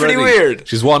 That's pretty weird.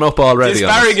 She's one up already. The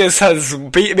asparagus has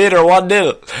made her 1-0.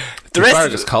 The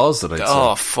asparagus caused it, I'd say.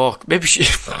 Oh, fuck. Maybe she...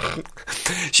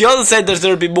 She also said that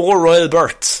there would be more royal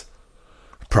births.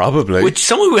 Probably. Which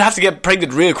someone would have to get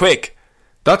pregnant real quick.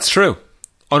 That's true.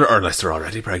 Or unless they're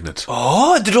already pregnant.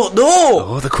 Oh, they don't know.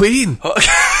 Oh, the Queen.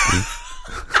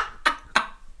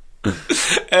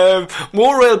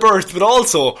 More royal births, but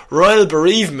also royal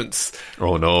bereavements.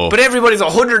 Oh no. But everybody's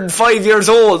 105 years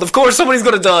old. Of course somebody's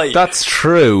going to die. That's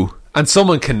true. And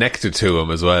someone connected to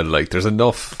him as well. Like, there's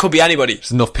enough... Could be anybody.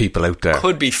 There's enough people out there.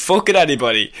 Could be fucking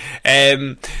anybody.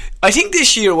 I think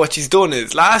this year what she's done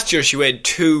is... Last year she went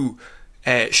too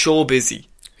show busy.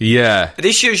 Yeah.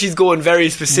 This year she's going very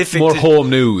specific. More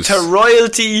home news. To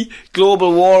royalty,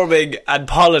 global warming and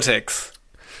politics.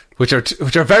 Which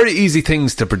are very easy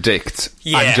things to predict.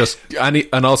 Yeah.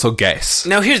 And also guess.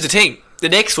 Now here's the thing. The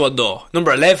next one though,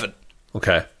 number 11.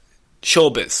 Okay.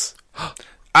 Showbiz.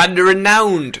 And a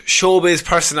renowned showbiz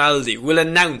personality will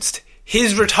announce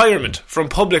his retirement from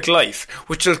public life,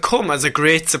 which will come as a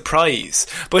great surprise.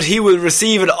 But he will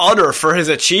receive an honour for his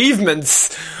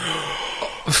achievements.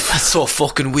 That's so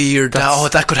fucking weird.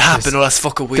 That could happen. That's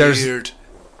fucking weird.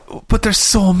 But there's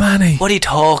so many. What are you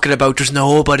talking about? There's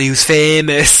nobody who's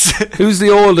famous. Who's the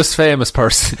oldest famous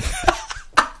person?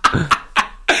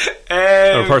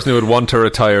 Or a person who would want to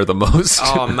retire the most?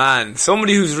 Oh man,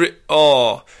 somebody who's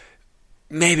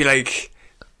maybe like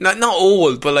not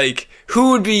old, but like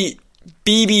who would be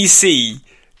BBC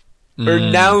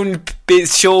renowned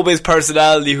showbiz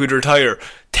personality who'd retire?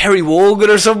 Terry Wogan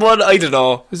or someone? I don't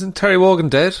know. Isn't Terry Wogan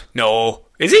dead? No,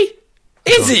 is he?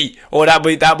 Is he? Oh, that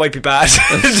might be bad.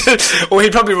 Oh, he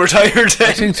probably retired then.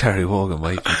 I think Terry Wogan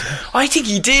might be dead. I think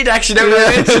he did actually. Now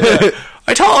I mentioned it.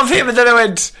 I thought of him and then I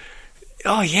went,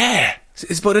 oh yeah.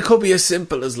 But it could be as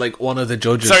simple as like one of the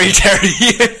judges. Sorry, Terry.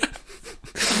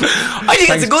 I think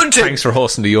that's a good thing. Thanks for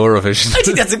hosting the Eurovision. I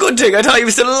think that's a good thing. I thought he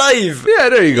was still alive. Yeah,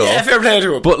 there you go. Yeah, fair play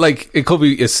to him. But like, it could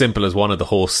be as simple as one of the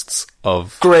hosts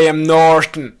of Graham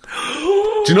Norton.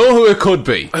 Do you know who it could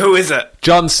be? Who is it?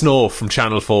 Jon Snow from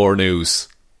Channel 4 News.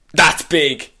 That's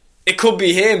big. It could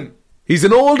be him. He's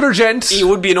an older gent. He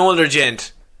would be an older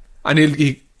gent. And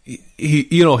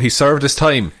he served his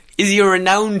time. Is he a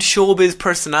renowned showbiz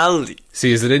personality?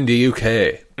 See, is it in the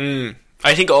UK?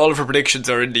 I think all of her predictions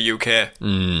are in the UK.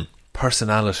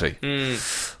 Personality.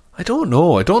 I don't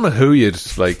know. I don't know who you'd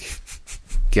like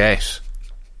get.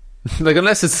 Like,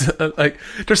 unless it's like,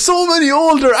 there's so many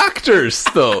older actors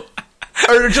though.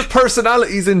 Or just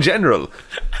personalities in general.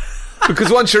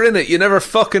 Because once you're in it, you never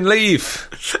fucking leave.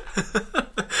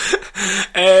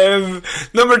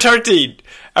 Number 13.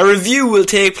 A review will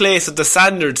take place of the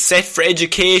standards set for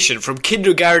education from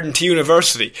kindergarten to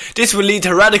university. This will lead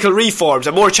to radical reforms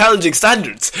and more challenging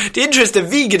standards. The interest in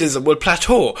veganism will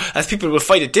plateau as people will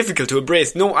find it difficult to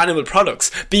embrace no animal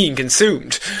products being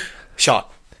consumed. Sean.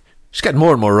 She's getting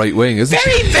more and more right wing, isn't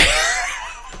she?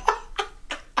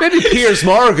 Maybe Piers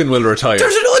Morgan will retire.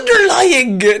 There's an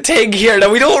underlying thing here that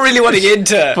we don't really want to get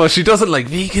into. Well, she doesn't like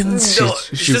vegans. No,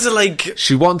 she doesn't like...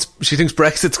 She thinks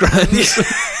Brexit's grand.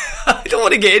 I don't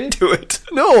want to get into it.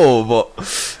 No, but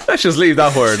let's just leave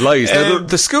that where it lies. Now,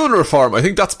 the school reform, I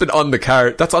think that's been on the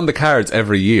card. That's on the cards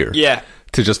every year. Yeah.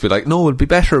 To just be like, no, it'll be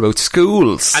better about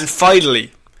schools. And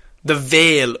finally, the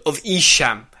Vale of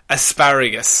Isham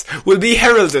asparagus will be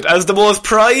heralded as the most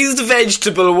prized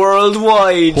vegetable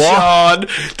worldwide. What? Sean,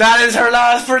 that is her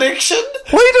last prediction.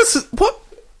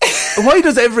 Why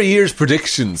does every year's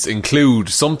predictions include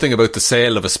something about the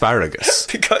sale of asparagus?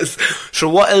 Because, sure,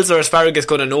 what else are asparagus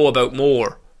going to know about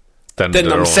more than their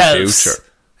themselves? Own future.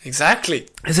 Exactly.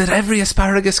 Is it every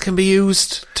asparagus can be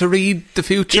used to read the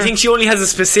future? Do you think she only has a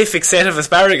specific set of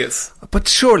asparagus? But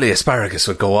surely asparagus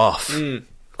would go off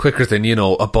quicker than,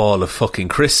 a ball of fucking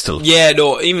crystal. Yeah,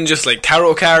 no, even just like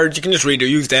tarot cards, you can just read or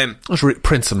use them. Just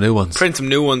print some new ones. Print some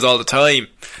new ones all the time.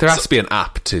 There has to be an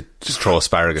app to just throw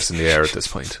asparagus in the air at this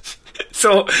point.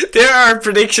 So, there are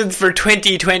predictions for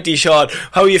 2020, Sean.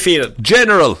 How are you feeling?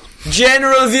 General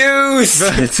views.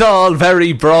 It's all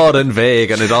very broad and vague,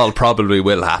 and it all probably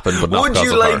will happen, but not. Would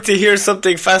you like to hear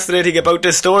something fascinating about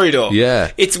this story, though?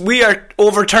 Yeah. We are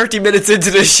over 30 minutes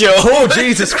into this show. Oh,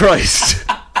 Jesus Christ.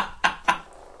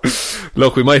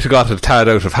 Look, we might have got a tad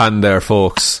out of hand there,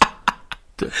 folks.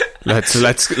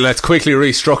 Let's quickly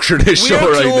restructure this show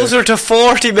We're right now. closer to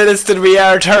 40 minutes than we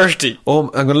are 30. Oh,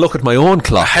 I'm going to look at my own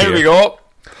clock. Here we go.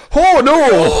 Oh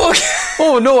no!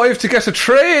 Oh no! I have to get a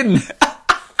train.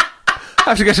 I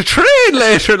have to get a train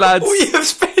later, lads. We have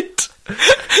spent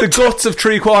The guts of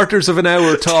 3/4 of an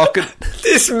hour talking.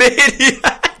 this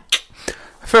maniac.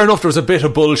 Fair enough, there was a bit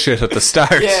of bullshit at the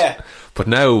start. Yeah. But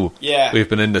now Yeah. we've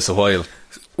been in this a while.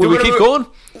 We're Do we gonna keep mo- going?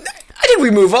 I think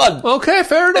we move on. Okay,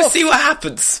 fair enough. Let's see what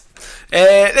happens.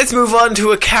 Let's move on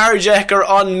to a carjacker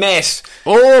on Met.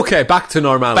 Okay, back to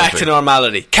normality. Back to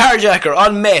normality. Carjacker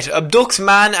on Met abducts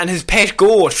man and his pet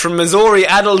goat from Missouri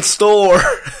adult store.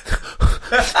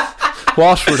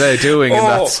 What were they doing in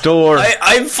that store?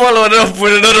 I'm following up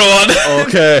with another one.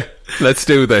 Okay, let's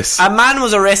do this. A man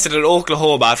was arrested in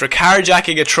Oklahoma after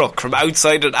carjacking a truck from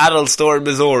outside an adult store in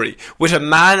Missouri with a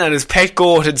man and his pet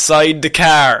goat inside the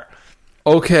car.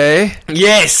 Okay.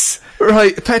 Yes.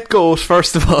 Right, pet goat,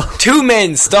 first of all. 2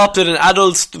 men stopped at an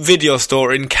adult video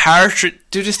store in Cartridge.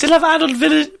 Do they still have adult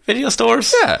video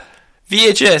stores? Yeah.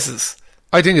 VHSs.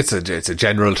 I think it's a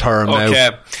general term now. Okay.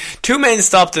 2 men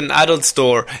stopped at an adult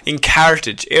store in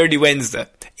Carthage early Wednesday.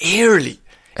 Early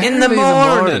in the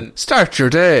morning. Start your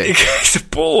day. I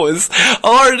suppose.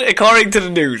 Or, according to the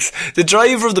news, the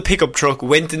driver of the pickup truck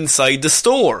went inside the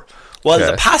store, while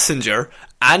the passenger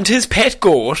and his pet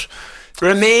goat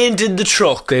remained in the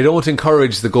truck. They don't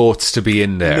encourage the goats to be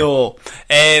in there. No.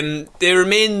 They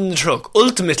remained in the truck,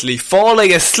 ultimately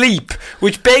falling asleep,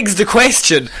 which begs the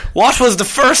question, what was the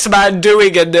first man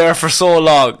doing in there for so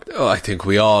long? Oh, I think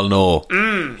we all know.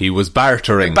 He was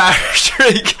bartering.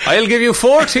 Bartering. I'll give you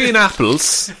 14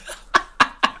 apples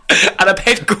And a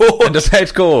pet goat. and a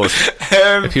pet goat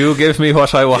if you give me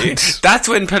what I want. That's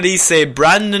when police say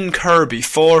Brandon Kirby,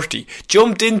 40,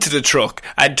 jumped into the truck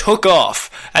and took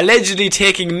off, allegedly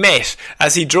taking meth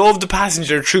as he drove the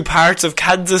passenger through parts of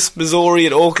Kansas, Missouri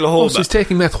and Oklahoma. Oh, so he's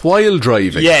taking meth while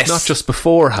driving, Yes. not just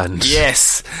beforehand.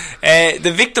 Yes.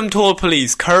 The victim told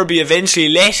police Kirby eventually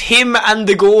let him and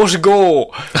the goat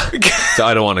go. So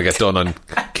I don't want to get done on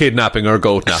kidnapping or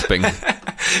goat napping.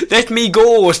 Let me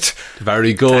goat.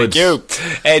 Very good. Thank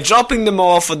you. Dropping them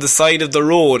off on the side of the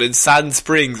road in Sand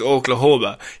Springs,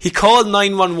 Oklahoma. He called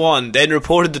 911, then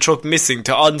reported the truck missing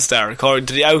to OnStar, according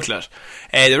to the outlet.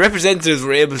 The representatives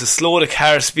were able to slow the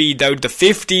car's speed down to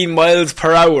 15 miles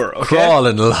per hour. Okay?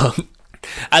 Crawling along.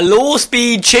 A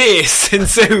low-speed chase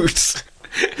ensued.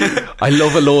 I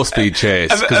love a low-speed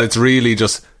chase because it's really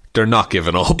just, they're not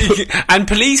giving up. And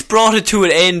police brought it to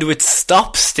an end with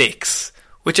stop sticks.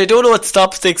 Which I don't know what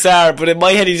stop sticks are, but in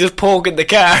my head he's just poking the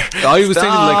car. I was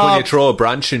thinking like when you throw a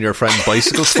branch in your friend's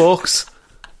bicycle spokes.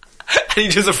 And he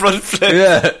does a front flip.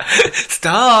 Yeah.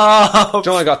 Stop. Do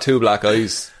you know I got 2 black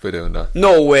eyes by doing that?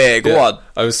 No way, go on.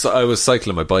 I was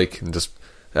cycling my bike and just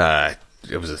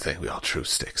it was a thing, we all threw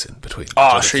sticks in between.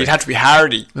 Oh, sure, you'd have to be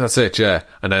hardy. That's it, yeah.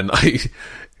 And then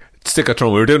stick got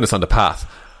thrown. We were doing this on the path,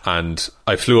 and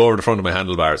I flew over the front of my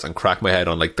handlebars and cracked my head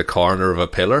on like the corner of a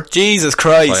pillar. Jesus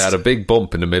Christ. So I had a big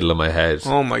bump in the middle of my head.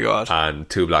 Oh my God. And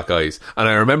 2 black eyes. And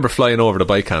I remember flying over the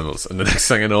bike handles, and the next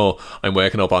thing I know, I'm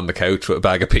waking up on the couch with a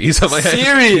bag of peas on my head.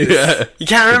 Serious? Yeah. You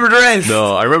can't remember the rest?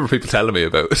 No, I remember people telling me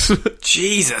about it.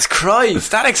 Jesus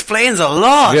Christ, that explains a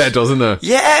lot. Yeah, doesn't it?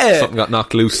 Yeah. Something got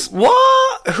knocked loose.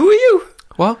 What? Who are you?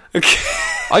 What? Okay.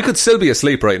 I could still be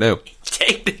asleep right now.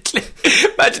 Technically.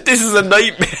 Imagine this is a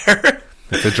nightmare.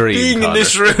 It's a dream, Being Connor. in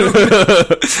this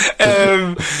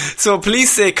room. So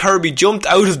police say Kirby jumped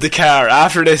out of the car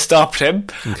after they stopped him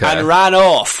and ran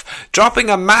off, dropping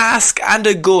a mask and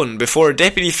a gun before a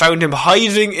deputy found him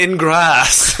hiding in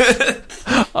grass.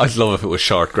 I'd love if it was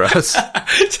short grass.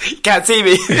 You can't see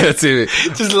me. Yeah, see,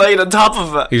 Just lying on top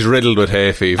of it. he's riddled with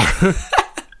hay fever.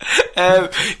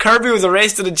 Kirby was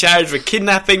arrested and charged with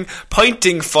kidnapping,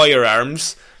 pointing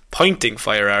firearms,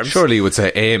 Surely you would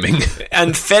say aiming.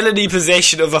 and felony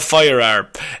possession of a firearm.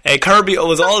 Kirby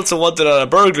was also wanted on a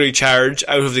burglary charge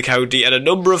out of the county and a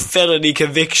number of felony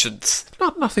convictions.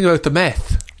 Nothing about the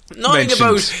meth. Nothing mentioned.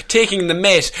 about taking the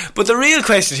meth, but the real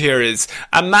question here is,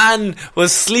 a man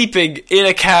was sleeping in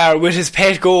a car with his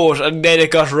pet goat and then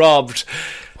it got robbed.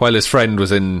 While his friend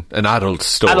was in an adult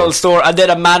store. And then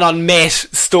a man on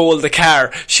meth stole the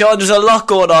car. Sean, there's a lot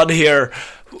going on here.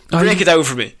 Break it out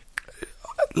for me.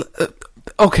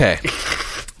 Okay.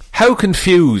 How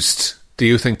confused do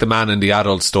you think the man in the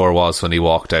adult store was when he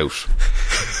walked out?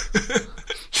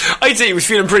 I'd say he was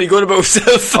feeling pretty good about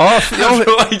himself.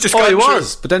 He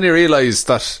was. But then he realised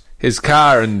that his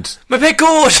car and... My pet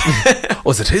goat!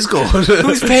 Was it his goat?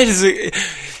 Whose pet is it?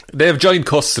 They have joint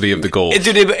custody of the goat. Are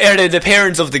they the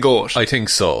parents of the goat? I think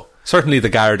so. Certainly the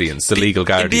guardians, the legal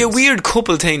guardians. It'd be a weird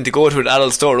couple thing to go to an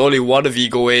adult store. Only one of you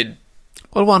go in.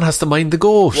 Well, one has to mind the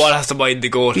goat. One has to mind the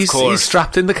goat, He's of course. He's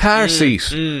strapped in the car seat.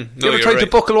 No, You ever you're tried to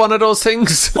right. buckle one of those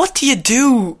things? What do you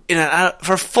do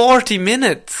for 40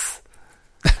 minutes?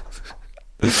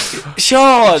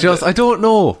 Sean! Just, I don't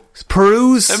know.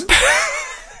 Peruse.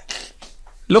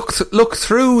 Look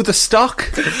through the stock.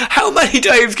 How many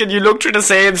times can you look through the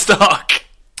same stock?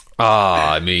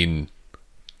 I mean,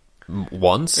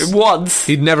 once. Once.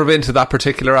 He'd never been to that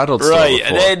particular adult store Right,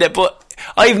 before. and then, but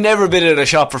I've never been in a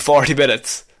shop for 40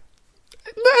 minutes.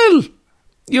 Well,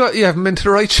 you haven't been to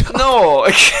the right shop. No,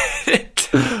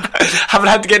 haven't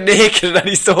had to get naked in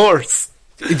any stores.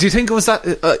 Do you think it was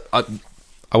that?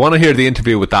 I want to hear the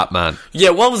interview with that man.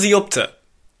 Yeah, what was he up to?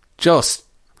 Just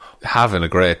having a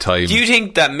great time. Do you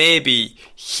think that maybe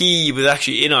he was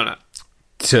actually in on it?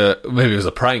 Maybe it was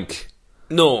a prank.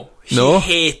 No, he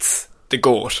hates the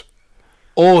goat.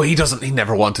 Oh, he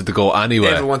never wanted to go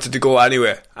anywhere. Never wanted to go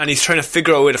anywhere. And he's trying to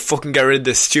figure out a way to fucking get rid of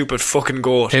this stupid fucking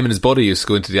goat. Him and his buddy used to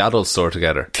go into the adult store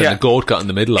together. Then Yeah. the goat got in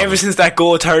the middle of Ever it. since that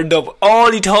goat turned up,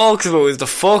 all he talks about is the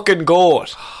fucking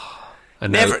goat.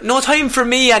 And No time for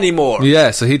me anymore.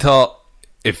 Yeah, so he thought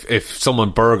if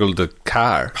someone burgled the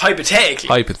car,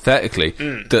 Hypothetically.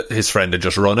 that his friend had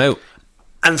just run out.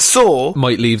 And so,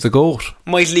 Might leave the goat.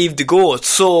 might leave the goat.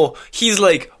 So, he's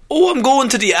like, oh, I'm going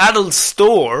to the adult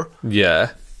store.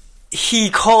 Yeah.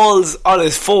 He calls on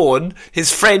his phone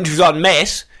his friend who's on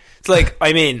Met. It's like,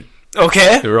 I'm in.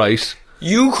 Okay? You're right.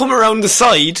 You come around the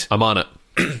side. I'm on it.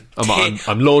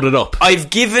 I'm loaded up.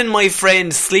 I've given my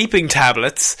friend sleeping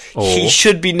tablets. Oh. He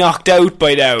should be knocked out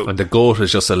by now. And the goat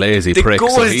is just a lazy The prick,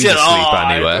 goat so is he's just, asleep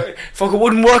anyway. Fuck, it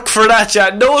wouldn't work for that,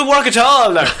 chat. No, it wouldn't work at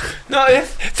all. Like. No,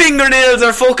 fingernails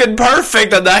are fucking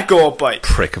perfect on that goat bite.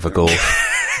 Prick of a goat.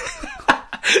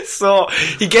 So,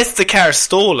 he gets the car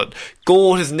stolen.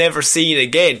 Goat is never seen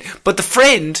again. But the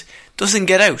friend doesn't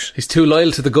get out. He's too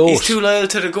loyal to the goat. He's too loyal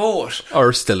to the goat.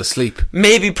 Or still asleep.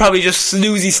 Maybe probably just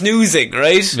snoozing,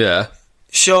 right? Yeah.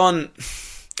 Sean,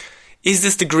 is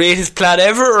this the greatest plan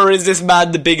ever, or is this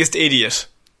man the biggest idiot?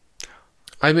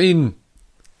 I mean,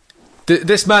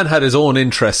 this man had his own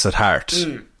interests at heart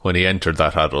when he entered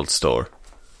that adult store.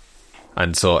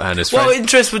 And his friend... What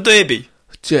interest would they be?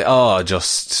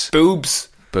 Just... Boobs.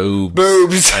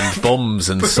 Boobs. And bums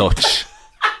and such.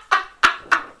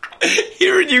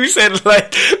 Hearing you said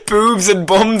like boobs and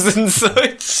bums and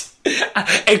such,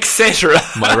 etc.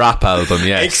 My rap album,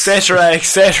 yes.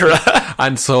 etc.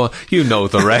 And so, you know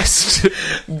the rest.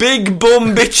 Big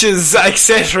bum bitches,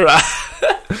 etc.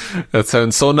 That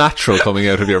sounds so natural coming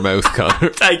out of your mouth, Connor.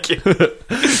 Thank you.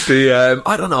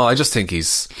 I don't know, I just think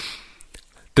he's...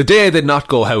 The day did not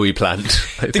go how he planned.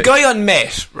 The guy on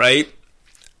Met, right?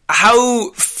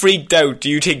 How freaked out do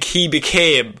you think he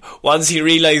became once he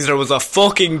realised there was a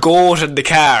fucking goat in the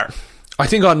car? I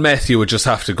think on meth you would just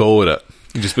have to go with it.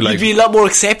 You'd just be like... You'd be a lot more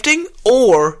accepting,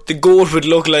 or the goat would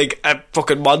look like a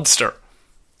fucking monster.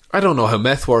 I don't know how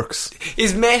meth works.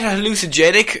 Is meth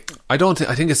hallucinogenic? I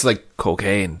think it's like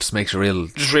cocaine. Just makes you real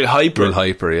hyper. Real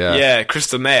hyper, yeah. Yeah,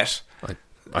 crystal meth.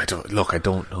 I don't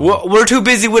know. We're too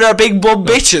busy with our big bum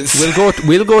bitches.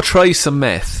 We'll go try some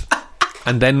meth,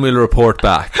 and then we'll report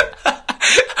back.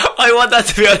 I want that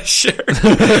to be on a shirt.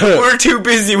 We're too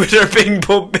busy with our big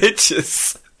bum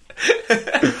bitches.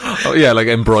 Oh yeah, like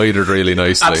embroidered really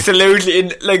nicely. Absolutely,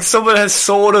 like someone has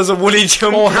sewn us a woolly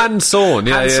jumper. Oh, hand sewn,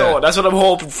 yeah, hand sewn. That's what I'm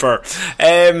hoping for.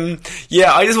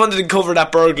 Yeah, I just wanted to cover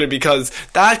that burglary because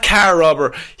that car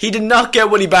robber, he did not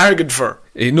get what he bargained for.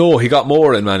 No, he got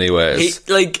more in many ways.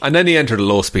 And then he entered a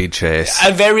low speed chase.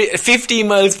 15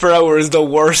 miles per hour is the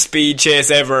worst speed chase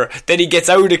ever. Then he gets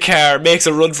out of the car, makes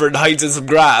a run for it, and hides in some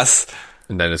grass.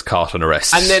 And then is caught and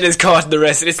arrested.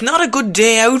 It's not a good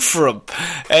day out for him.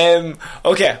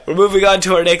 Okay, we're moving on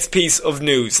to our next piece of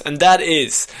news, and that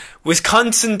is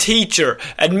Wisconsin teacher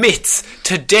admits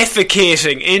to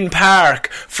defecating in park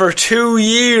for 2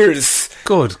 years.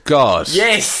 Good God.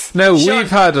 Yes. Now, Sean, we've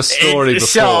had a story before.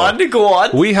 Sean, go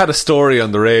on. We had a story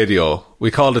on the radio. We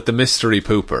called it the Mystery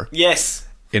Pooper. Yes.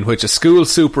 In which a school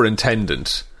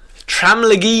superintendent...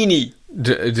 Tramlagini.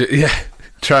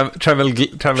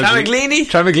 Tramaglini?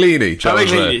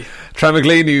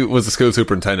 Tramaglini was the school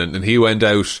superintendent, and he went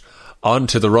out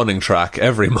onto the running track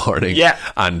every morning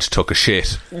and took a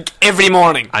shit. Every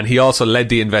morning. And he also led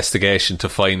the investigation to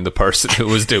find the person who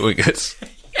was doing it.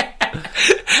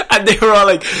 And they were all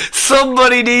like,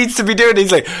 somebody needs to be doing it.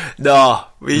 He's like, no,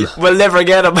 we'll never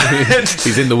get him.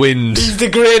 He's in the wind. He's the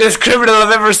greatest criminal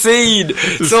I've ever seen.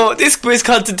 So this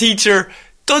Wisconsin teacher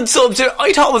done something.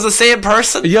 I thought it was the same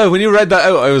person. Yeah, when you read that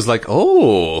out, I was like,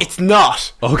 oh. It's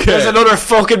not. Okay. There's another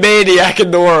fucking maniac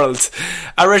in the world.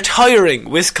 A retiring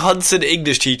Wisconsin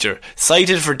English teacher,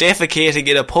 cited for defecating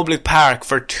in a public park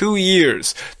for 2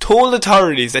 years, told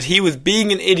authorities that he was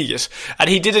being an idiot and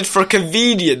he did it for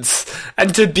convenience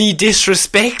and to be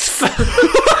disrespectful.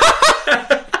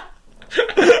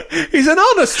 He's an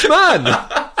honest man.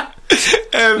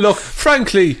 Look,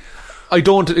 frankly, I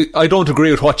don't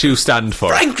agree with what you stand for.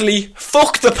 Frankly,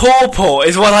 fuck the popo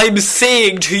is what I'm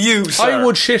saying to you, sir. I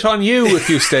would shit on you if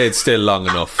you stayed still long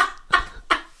enough.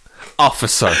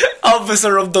 Officer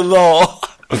of the law.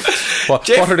 What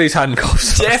are these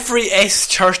handcuffs? Jeffrey S.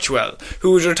 Churchwell,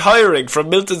 who is retiring from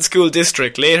Milton School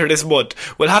District later this month,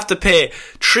 will have to pay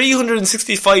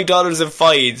 $365 in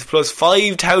fines plus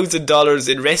 $5,000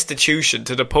 in restitution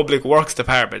to the Public Works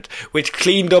Department, which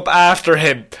cleaned up after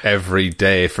him. Every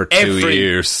day for 2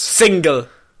 years. Single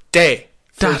day.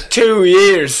 For 2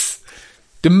 years.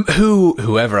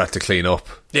 Whoever had to clean up.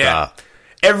 Yeah.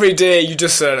 Every day you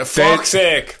just said, fuck's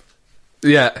sake.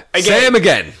 Yeah. Same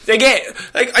again. Like,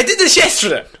 I did this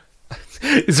yesterday.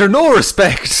 Is there no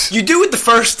respect? You do it the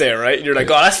first day, right? And you're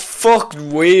like, oh, that's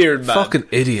fucking weird, man. Fucking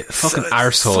idiot. Fucking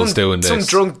arseholes doing this. Some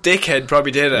drunk dickhead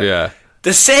probably did it. Yeah.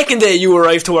 The second day you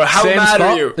arrive to work, how same mad spot?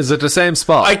 are you? Is it the same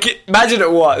spot? Imagine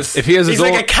it was. If he has he's his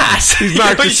like own, a cat. He's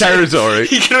marked his territory.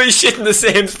 He can only shit in the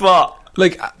same spot.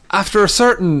 Like, after a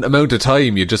certain amount of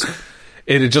time, it'd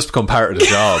just become part of the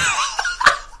job.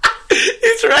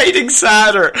 It's writing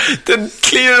sadder than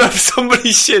cleaning up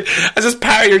somebody's shit and just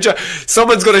part of your job.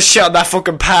 Someone's going to shit on that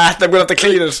fucking path and I'm going to have to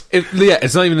clean it.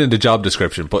 It's not even in the job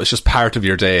description, but it's just part of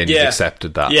your day and you've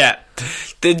accepted that. Yeah.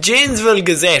 The Janesville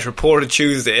Gazette reported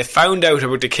Tuesday it found out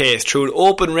about the case through an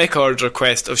open records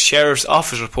request of Sheriff's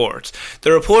Office reports.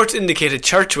 The reports indicated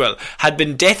Churchwell had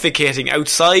been defecating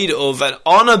outside of and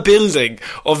on a building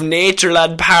of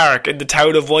Natureland Park in the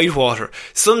town of Whitewater,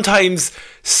 sometimes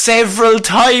several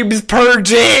times per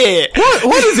day.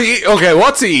 What is he? Okay,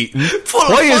 what's he eating?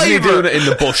 Why isn't he doing it in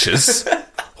the bushes?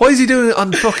 Why is he doing it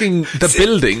on fucking the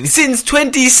building? Since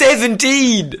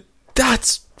 2017.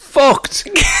 That's fucked.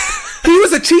 He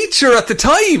was a teacher at the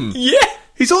time. Yeah.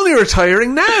 He's only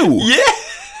retiring now. Yeah.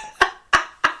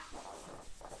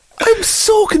 I'm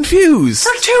so confused.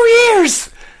 For 2 years.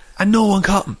 And no one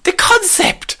caught him. The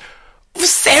concept of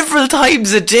several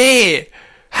times a day.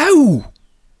 How?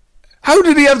 How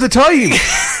did he have the time?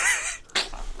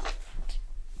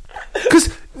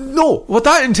 Because, no, what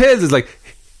that entails is like,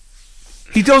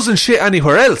 he doesn't shit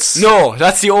anywhere else. No,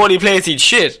 that's the only place he'd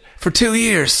shit. For 2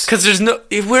 years. Because there's no...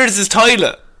 Where's his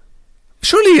toilet?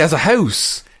 Surely he has a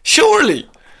house. Surely.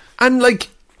 And, like...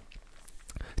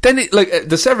 Then,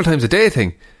 the several times a day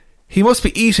thing, he must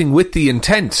be eating with the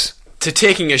intent... To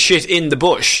taking a shit in the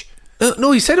bush.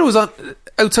 No, he said it was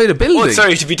outside a building. Oh,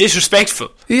 sorry, to be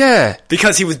disrespectful. Yeah.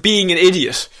 Because he was being an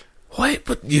idiot. Why?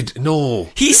 But no.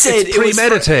 He said it's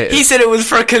premeditated. He said it was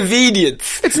for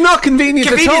convenience. It's not convenient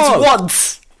at all. Convenience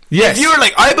once. Yes. If you're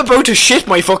like, I'm about to shit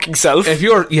my fucking self. If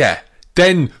you're,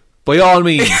 then by all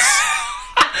means.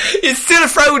 It's still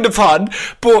frowned upon,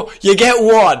 but you get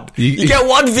one. You get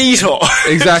one veto.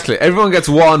 Exactly. Everyone gets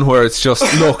one where it's just,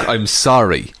 look, I'm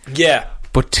sorry. Yeah.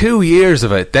 But 2 years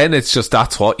of it, then it's just,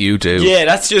 that's what you do. Yeah,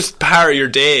 that's just part of your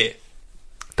day.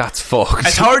 That's fucked.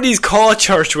 Authorities caught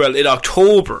Churchwell in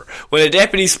October when a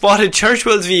deputy spotted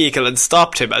Churchwell's vehicle and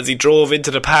stopped him as he drove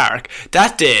into the park.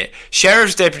 That day,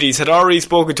 sheriff's deputies had already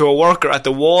spoken to a worker at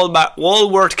the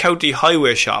Walworth County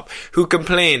Highway shop who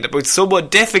complained about someone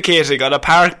defecating on a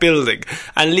park building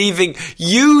and leaving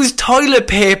used toilet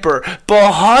paper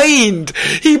behind.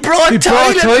 He brought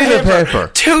toilet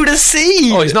paper to the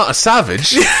scene. Oh, he's not a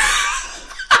savage.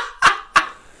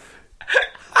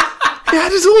 He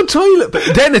had his own toilet, but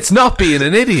then it's not being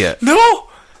an idiot. No.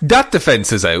 That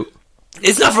defence is out.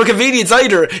 It's not for convenience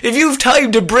either. If you've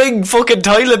time to bring fucking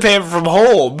toilet paper from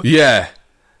home. Yeah.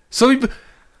 So he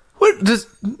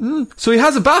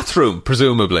has a bathroom,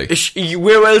 presumably.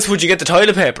 Where else would you get the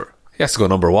toilet paper? He has to go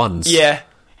number ones. Yeah.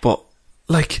 But,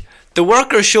 like... The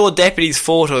workers showed deputies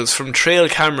photos from trail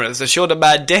cameras that showed a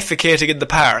man defecating in the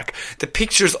park. The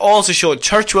pictures also showed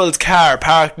Churchwell's car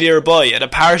parked nearby and a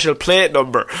partial plate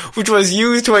number, which was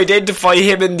used to identify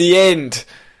him in the end.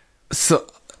 So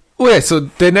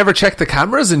they never checked the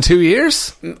cameras in 2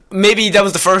 years? Maybe that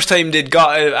was the first time they'd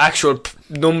got an actual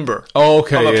number. Oh,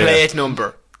 okay, of a plate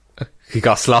number. He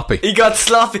got sloppy. He got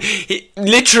sloppy.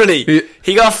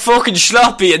 He got fucking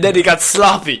sloppy and then he got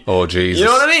sloppy. Oh, Jesus. You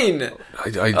know what I mean? I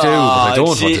do, but I don't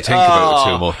want to think about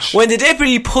it too much. When the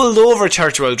deputy pulled over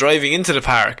Churchwell driving into the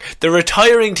park, the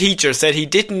retiring teacher said he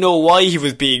didn't know why he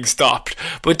was being stopped,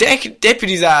 but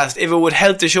deputies asked if it would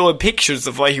help to show him pictures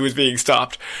of why he was being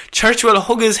stopped. Churchwell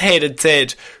hung his head and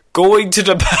said, "Going to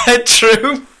the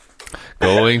bathroom."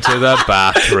 Going to the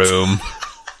bathroom.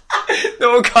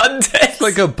 No context.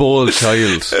 Like a bold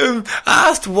child.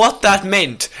 Asked what that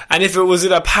meant and if it was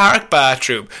in a park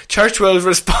bathroom, Churchwell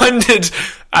responded,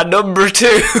 "A number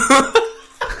 2.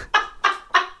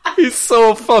 He's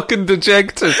so fucking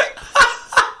dejected.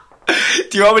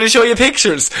 Do you want me to show you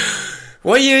pictures?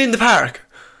 Why are you in the park?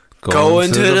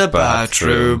 Going to the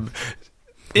bathroom.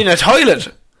 In a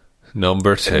toilet.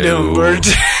 Number 2. Number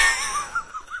 2.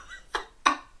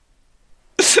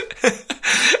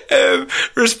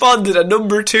 Responded a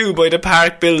number 2 by the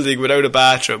park building without a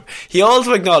bathroom. He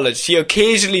also acknowledged he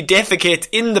occasionally defecates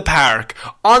in the park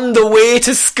on the way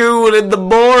to school in the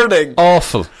morning.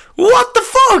 Awful. What the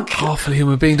fuck? Awful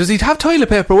human being. Does he have toilet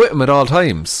paper with him at all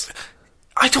times?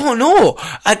 I don't know.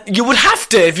 You would have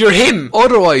to if you're him.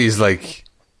 Otherwise, like,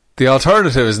 the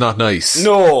alternative is not nice.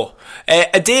 No.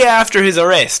 A day after his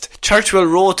arrest, Churchwell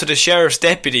wrote to the sheriff's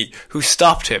deputy who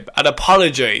stopped him and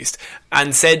apologised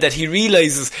and said that he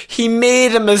realises he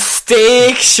made a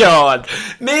mistake, Sean.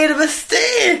 Made a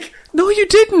mistake. No, you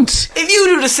didn't. If you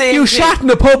do the same You thing shat in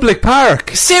a public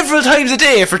park several times a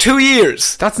day for 2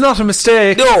 years. That's not a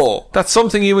mistake. No. That's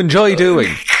something you enjoy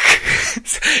doing.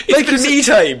 It's Like the you me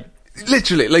time.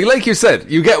 Literally, like you said,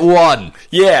 you get one.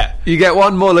 Yeah. You get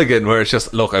one mulligan where it's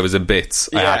just, look, I was in bits.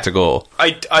 I Yeah. had to go.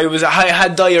 I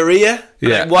had diarrhea.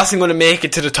 And Yeah. I wasn't going to make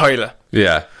it to the toilet.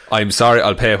 Yeah. I'm sorry,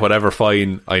 I'll pay whatever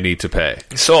fine I need to pay.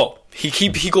 So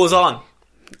he goes on.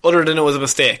 Other than it was a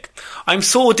mistake. "I'm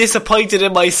so disappointed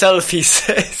in myself," he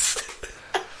says.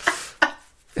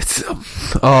 It's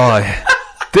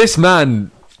this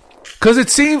man, because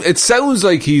it sounds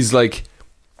like he's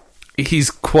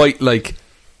quite like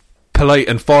polite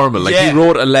and formal. Like, Yeah. he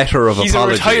wrote a letter of He's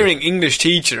apology. a retiring English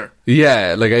teacher.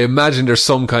 Yeah, like, I imagine there's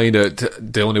some kind of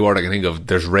the only word I can think of,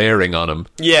 there's raring on him,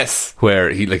 Yes.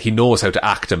 where he knows how to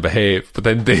act and behave, but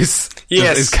then this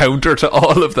Yes. is counter to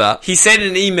all of that. He said in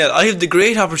an email, "I have the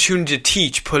great opportunity to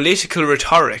teach political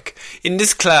rhetoric. In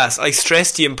this class, I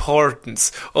stress the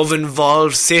importance of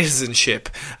involved citizenship.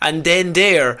 And then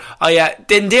there I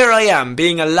am,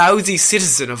 being a lousy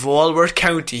citizen of Walworth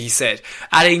County," he said,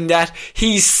 adding that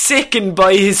he's sickened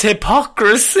by his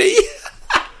hypocrisy.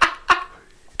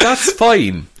 That's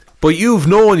fine, but you've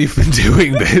known you've been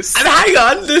doing this. And hang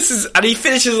on, and he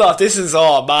finishes off,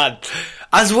 oh man.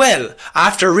 "As well,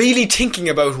 after really thinking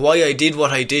about why I did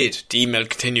what I did," the email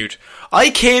continued, "I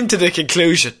came to the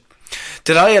conclusion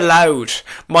that I allowed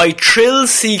my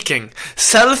thrill-seeking,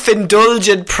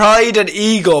 self-indulgent pride and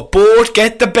ego both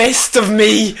get the best of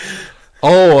me."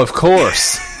 Oh, of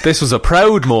course. This was a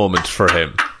proud moment for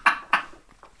him.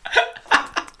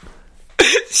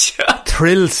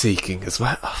 Thrill-seeking as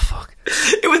well. Oh, fuck.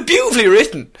 It was beautifully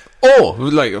written. Oh,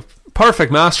 like a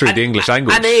perfect mastery of the English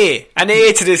language. An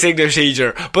A to this English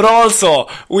teacher. But also,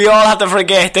 we all have to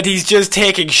forget that he's just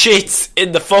taking shits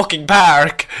in the fucking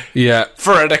park. Yeah.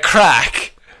 For the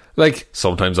crack. Like,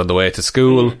 sometimes on the way to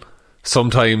school,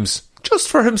 sometimes just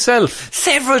for himself.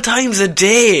 Several times a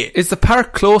day. Is the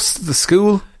park close to the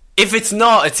school? If it's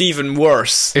not, it's even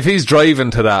worse. If he's driving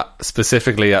to that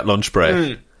specifically at lunch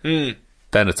break,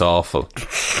 then it's awful.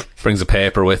 Brings a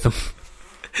paper with him.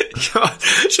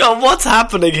 Sean, what's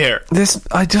happening here?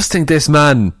 I just think this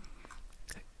man,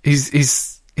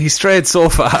 he's strayed so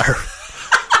far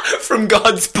from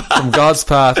God's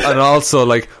path, and also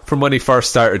like from when he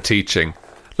first started teaching.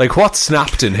 Like, what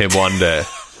snapped in him one day?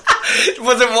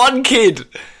 Was it one kid?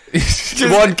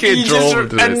 One kid he drove just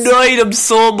into this. annoyed him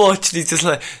so much. And he's just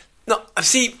like, no.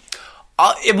 See,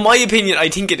 in my opinion, I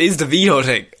think it is the veto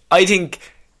thing. I think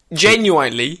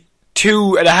genuinely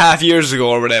 2.5 years ago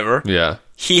or whatever, yeah,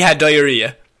 he had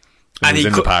diarrhea, and he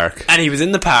was in the park, and he was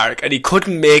in the park, and he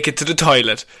couldn't make it to the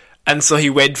toilet, and so he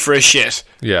went for a shit.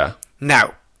 Yeah.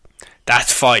 Now,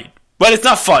 that's fine. Well, it's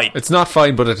not fine. It's not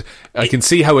fine, but I can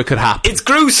see how it could happen. It's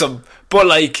gruesome, but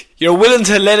like, you're willing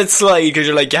to let it slide because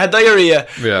you're like, you had diarrhea.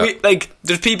 Yeah. Like,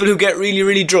 there's people who get really,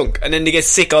 really drunk and then they get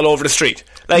sick all over the street.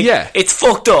 Like, yeah, it's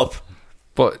fucked up.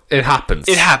 But it happens.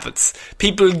 It happens.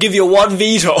 People give you one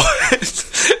veto,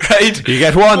 right? You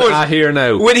get one. Here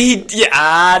now. When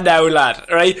now, lad.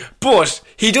 Right, but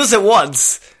he does it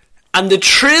once, and the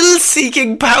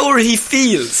thrill-seeking power he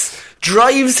feels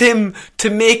drives him to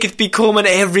make it become an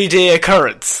everyday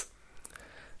occurrence.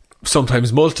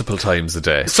 sometimes multiple times a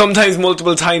day. Sometimes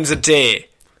multiple times a day.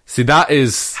 See, that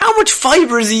is... How much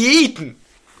fibre is he eating?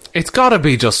 It's gotta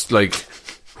be just like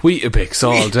Weetabix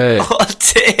all day. All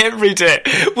day, every day.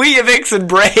 Weetabix and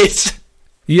bread.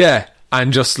 Yeah,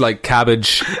 and just like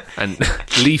cabbage and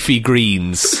leafy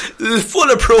greens.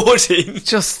 Full of protein.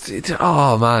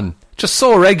 Oh man, just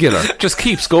so regular. Just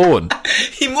keeps going.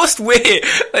 He must weigh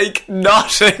like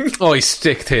nothing. Oh, he's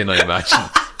stick thin, I imagine.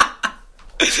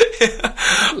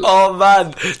 Oh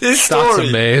man, this story. That's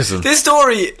amazing. This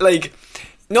story, like,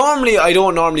 normally I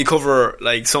don't normally cover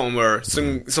like something where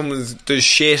someone does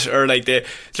shit, or like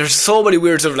there's so many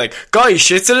weird stuff like guy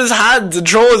shits in his hands and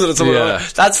throws it at someone. Yeah.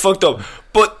 That's fucked up.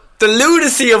 But the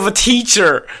lunacy of a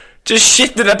teacher just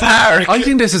shitting in a park. I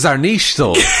think this is our niche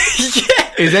though.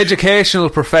 Yeah. Is educational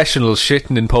professionals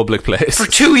shitting in public places. For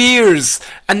 2 years,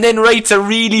 and then writes a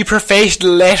really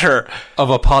professional letter of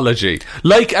apology,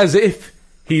 like as if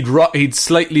he'd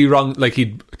slightly wrong, like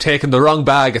he'd taken the wrong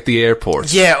bag at the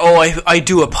airport. Yeah, I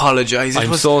do apologise.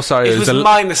 I'm so sorry. It was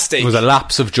my mistake. It was a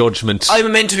lapse of judgment.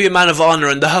 I'm meant to be a man of honour,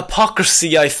 and the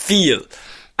hypocrisy I feel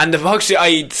and the hypocrisy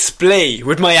I display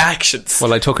with my actions.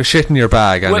 Well, I took a shit in your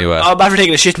bag anyway. Well, I'm after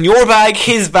taking a shit in your bag,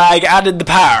 his bag, and in the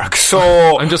park,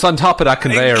 so... I'm just on top of that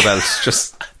conveyor belt,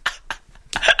 just...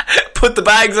 Put the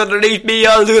bags underneath me,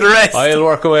 I'll do the rest. I'll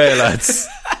work away, lads.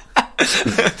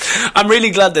 I'm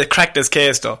really glad they cracked this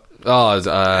case, though. Oh,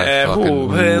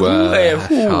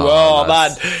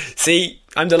 man. See,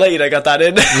 I'm delighted I got that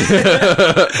in.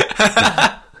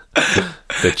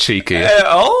 The cheeky.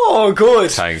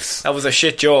 Good. Thanks. That was a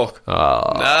shit joke. You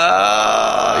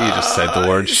just said the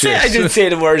word shit. I did say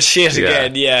the word shit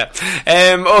again, yeah.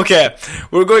 Okay,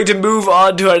 we're going to move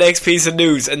on to our next piece of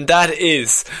news, and that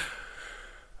is...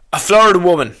 a Florida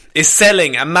woman is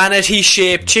selling a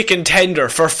manatee-shaped chicken tender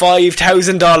for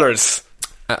 $5,000.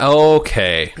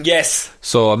 Okay. Yes.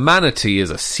 So a manatee is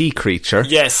a sea creature.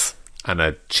 Yes. And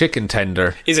a chicken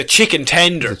tender is a chicken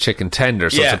tender.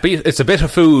 So yeah. It's a bit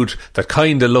of food that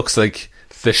kind of looks like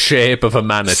the shape of a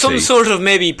manatee. Some sort of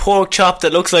maybe pork chop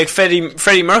that looks like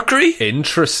Freddie Mercury.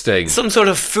 Interesting. Some sort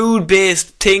of food-based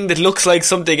thing that looks like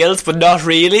something else, but not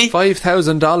really.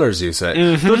 $5,000, you say?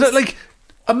 Mm-hmm. But like,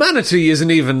 a manatee isn't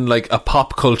even like a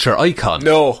pop culture icon.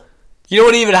 No. You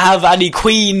don't even have any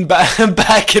Queen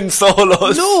back in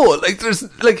solos. No, like there's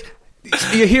like...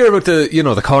 You hear about the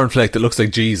cornflake that looks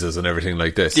like Jesus and everything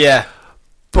like this. Yeah.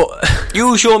 But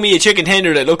you show me a chicken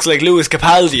tender that looks like Lewis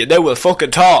Capaldi and then we'll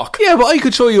fucking talk. Yeah, but I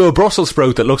could show you a Brussels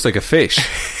sprout that looks like a fish.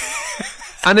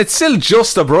 And it's still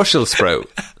just a Brussels sprout.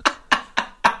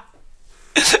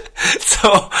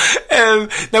 So,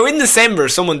 now in December,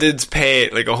 someone did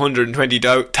pay like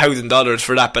 $120,000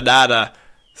 for that banana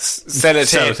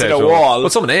sellotape to the wall. Well,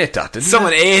 someone ate that, didn't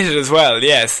Someone ate it as well,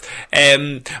 yes.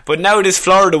 But now this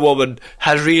Florida woman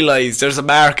has realised there's a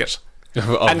market.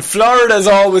 And Florida's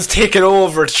always taken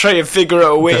over to try and figure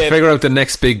out a way. To figure out the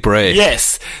next big break.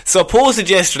 Yes. So posted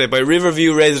yesterday by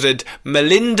Riverview resident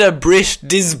Melinda Britt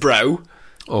Disbrow.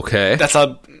 Okay. That's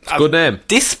a good name.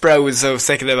 Disbrow is a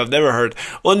second name I've never heard.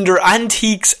 Under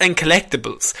Antiques and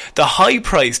Collectibles, the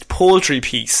high-priced poultry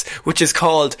piece, which is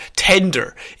called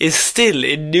tender, is still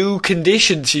in new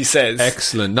condition, she says.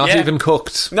 Excellent. Not even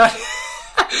cooked. No,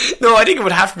 I think it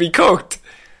would have to be cooked.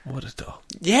 Would it though?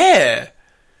 Yeah.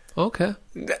 Okay.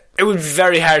 It would be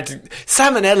very hard to...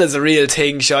 Salmonella is a real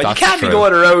thing, Sean. That's you can't true. be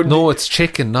going around... No, it's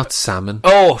chicken, not salmon.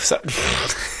 Oh, sorry.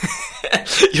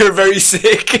 You're very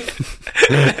sick.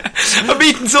 I'm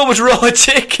eating so much raw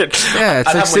chicken. Yeah, it's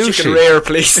I'll like have my sushi. chicken rare,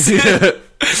 please.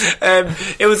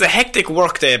 It was a hectic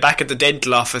work day back at the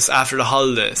dental office after the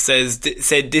holiday,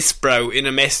 said Disbrow in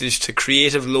a message to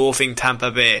Creative Loafing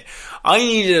Tampa Bay. I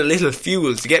needed a little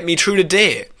fuel to get me through the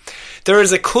day. There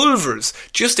is a Culver's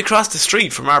just across the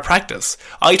street from our practice.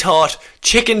 I thought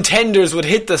chicken tenders would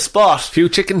hit the spot. Few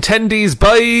chicken tendies,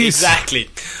 boys. Exactly.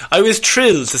 I was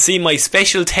thrilled to see my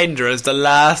special tender as the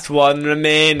last one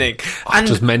remaining. And it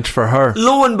was meant for her.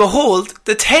 Lo and behold,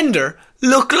 the tender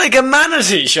looked like a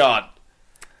manatee, Sean.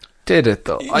 Did it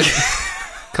though?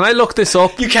 Can I look this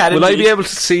up? You can. Will indeed. I be able to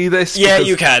see this? Yeah, because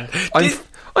you can.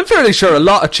 I'm fairly sure a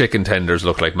lot of chicken tenders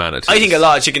look like manatees. I think a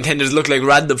lot of chicken tenders look like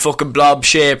random fucking blob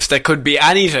shapes that could be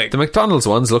anything. The McDonald's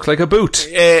ones look like a boot.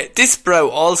 Disbrow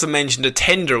also mentioned a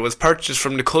tender was purchased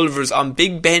from the Culver's on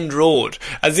Big Bend Road,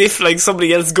 as if like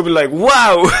somebody else could be like,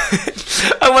 wow,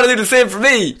 I want to do the same for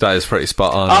me. That is pretty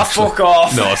spot on. Fuck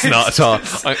off. No, it's not at all.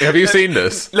 Have you seen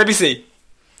this? Let me see.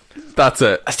 That's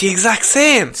it. That's the exact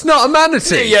same. It's not a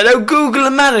manatee. Yeah, now Google a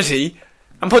manatee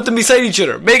and put them beside each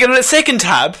other. Make it a second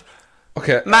tab.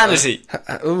 Okay. Manatee.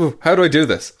 How do I do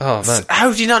this? Oh, man.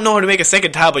 How do you not know how to make a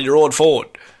second tab on your own phone?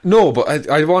 No, but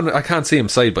I can't see them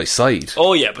side by side.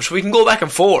 Oh, yeah, but we can go back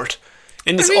and forth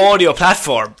in this audio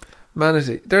platform.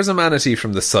 Manatee. There's a manatee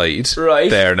from the side. Right.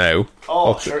 There now.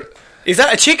 Oh, sure. Is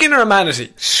that a chicken or a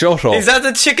manatee? Shut up. Is that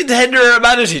the chicken tender or a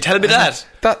manatee? Tell me that.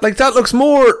 That looks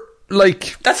more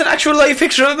like... That's an actual live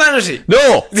picture of a manatee.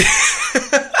 No!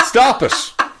 Stop it.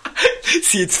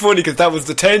 See, it's funny because that was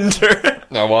the tender.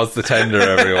 That was the tender,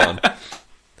 everyone.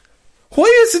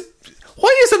 Why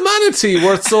is a manatee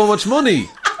worth so much money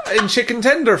in chicken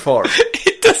tender for?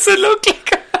 It doesn't look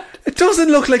like It doesn't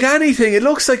look like anything. It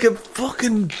looks like a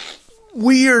fucking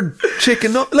weird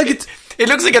chicken. It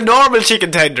looks like a normal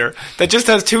chicken tender that just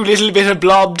has two little bit of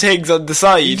blob things on the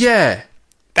side. Yeah.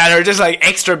 That are just like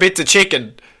extra bits of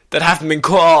chicken that haven't been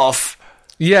cut off.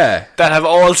 Yeah. That have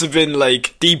also been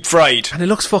like deep fried. And it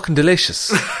looks fucking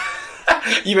delicious.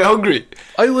 You be hungry?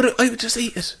 I would just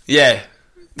eat it. Yeah.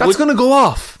 That's going to go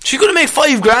off. She's going to make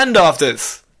 $5,000 off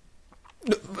this.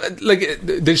 Like,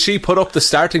 did she put up the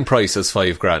starting price as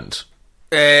 $5,000?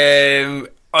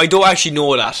 I don't actually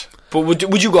know that. But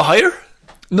would you go higher?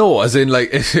 No, as in, like,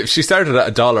 if she started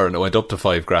at $1 and it went up to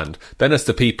 $5,000, then it's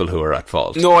the people who are at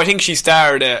fault. No, I think she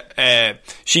started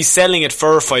she's selling it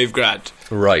for $5,000.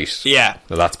 Right. Yeah.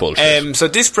 Well, that's bullshit. So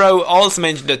this brow also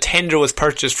mentioned that tender was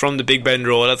purchased from the Big Ben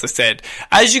Road, as I said.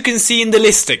 As you can see in the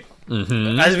listing,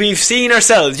 as we've seen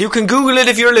ourselves, you can Google it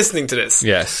if you're listening to this.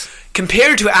 Yes.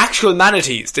 Compared to actual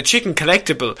manatees, the chicken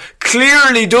collectible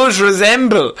clearly does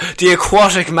resemble the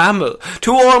aquatic mammal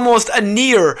to almost a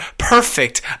near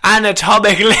perfect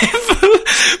anatomic level.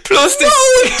 Plus No,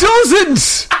 it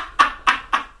doesn't!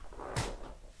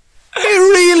 It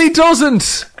really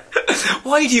doesn't!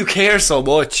 Why do you care so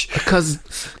much? Because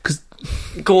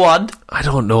Go on. I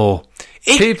don't know.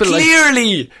 It People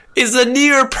clearly is a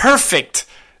near perfect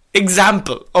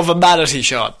example of a manatee,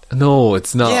 Sean. No,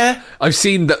 it's not. Yeah. I've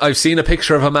seen a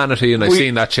picture of a manatee and I've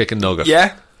seen that chicken nugget.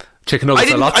 Yeah. Chicken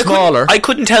nugget's a lot smaller. I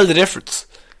couldn't tell the difference.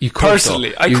 You could,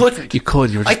 personally, I couldn't. You could.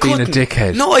 You were just being a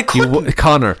dickhead. No, I couldn't.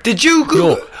 Connor. Did you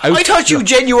Google? No, I thought you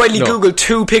genuinely Googled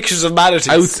two pictures of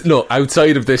manatees.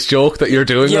 Outside of this joke that you're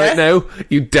doing right now,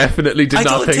 you definitely did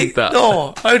not think that.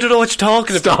 No, I don't know what you're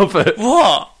talking about. Stop it.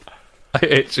 What? I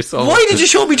hate you so much. Why did you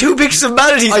show me two pictures of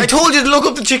manatees? I told you to look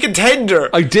up the chicken tender.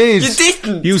 I did. You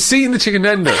didn't. You've seen the chicken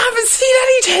tender. I haven't seen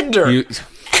any tender.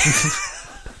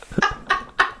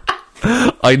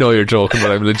 I know you're joking, but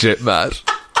I'm legit mad.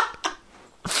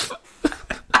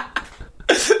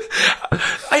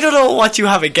 I don't know what you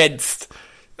have against.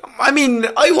 I mean,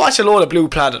 I watch a lot of Blue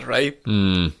Planet, right?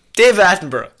 David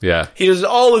Attenborough. Yeah. He does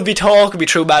always be talking me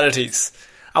through manatees.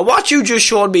 And what you just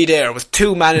showed me there was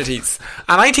two manatees.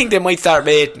 And I think they might start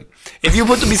mating. If you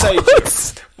put them beside you.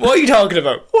 What are you talking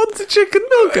about? What's a chicken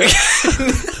nugget?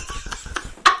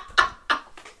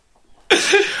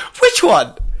 Which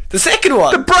one? The second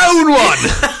one? The brown one!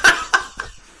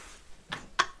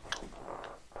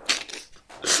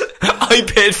 I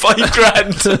paid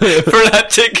 $5,000 for that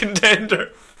chicken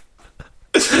tender.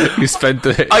 You spent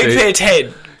the... I paid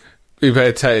 10. You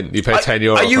paid 10. You paid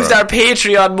 €10. I used our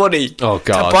Patreon money. Oh,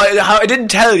 God. I didn't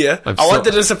tell you. I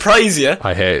wanted to surprise you.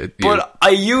 I hate you. But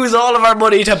I used all of our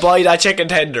money to buy that chicken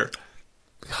tender.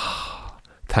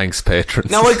 Thanks,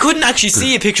 patrons. Now, I couldn't actually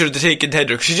see a picture of the chicken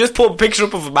tender because she just put a picture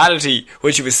up of a manatee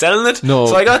when she was selling it. No.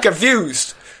 So I got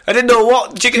confused. I didn't know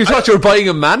what chicken... You thought you were buying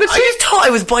a manatee? I just thought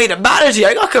I was buying a manatee.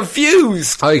 I got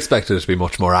confused. I expected it to be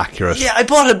much more accurate. Yeah, I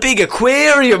bought a big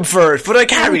aquarium for it, but I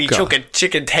can't really chuck a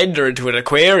chicken tender into an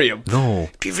aquarium. No.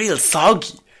 It'd be real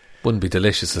soggy. Wouldn't be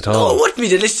delicious at all. No, it wouldn't be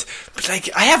delicious. But, like,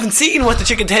 I haven't seen what the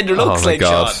chicken tender looks like,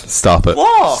 God. Sean. Stop it.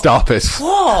 What? Stop it.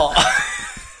 What?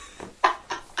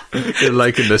 You're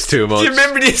liking this too much. Do you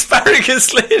remember the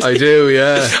asparagus lady? I do,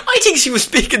 yeah. I think she was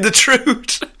speaking the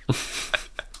truth.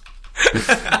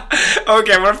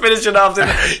 Okay, we're finishing off.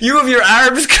 You have your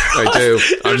arms crossed. I do.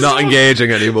 I'm not engaging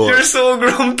anymore. You're so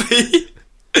grumpy.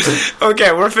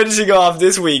 Okay, we're finishing off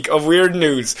this week of weird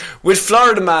news with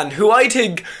Florida Man, who I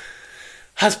think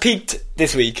has peaked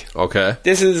this week. Okay.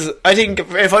 This is, I think,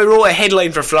 if I wrote a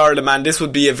headline for Florida Man, this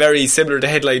would be a very similar to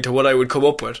headline to what I would come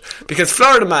up with. Because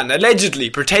Florida Man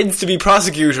allegedly pretends to be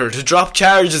prosecutor to drop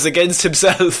charges against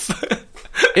himself.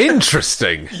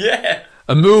 Interesting. Yeah.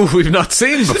 A move we've not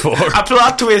seen before. A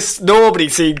plot twist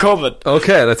nobody's seen coming.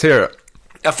 Okay, let's hear it.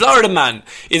 A Florida man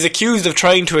is accused of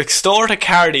trying to extort a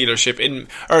car dealership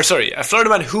a Florida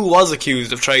man who was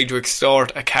accused of trying to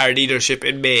extort a car dealership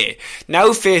in May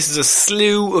now faces a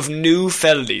slew of new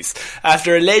felonies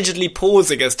after allegedly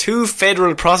posing as two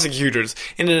federal prosecutors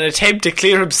in an attempt to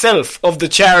clear himself of the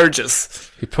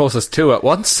charges. He poses two at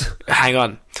once. Hang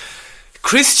on.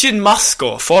 Christian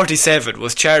Moscow, 47,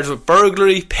 was charged with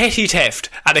burglary, petty theft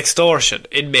and extortion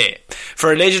in May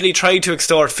for allegedly trying to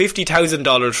extort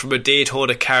 $50,000 from a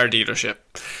Daytona car dealership.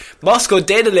 Moscow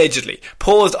then allegedly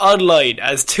posed online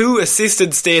as two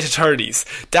assistant state attorneys,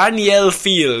 Danielle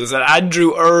Fields and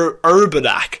Andrew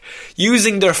Urbanak,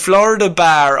 using their Florida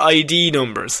bar ID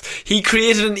numbers. He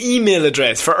created an email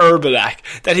address for Urbanak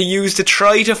that he used to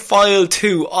try to file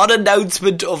two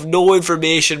unannouncement of no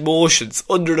information motions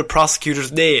under the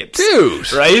prosecutor's names.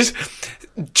 Dude! Right?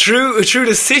 Through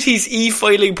the city's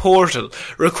e-filing portal,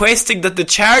 requesting that the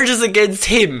charges against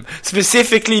him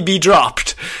specifically be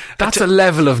dropped. That's a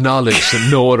level of knowledge that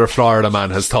no other Florida man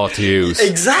has thought to use.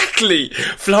 Exactly.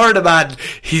 Florida man,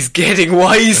 he's getting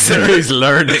wiser. He's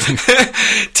learning.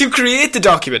 To create the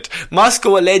document,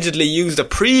 Moscow allegedly used a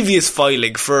previous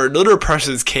filing for another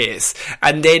person's case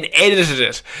and then edited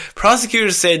it.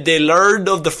 Prosecutors said they learned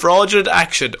of the fraudulent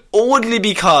action only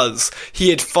because he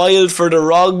had filed for the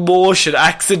wrong motion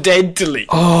accidentally.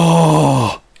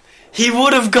 Oh, he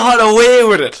would have got away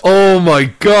with it. oh my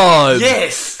God!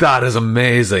 Yes. That is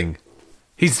amazing.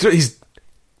 He's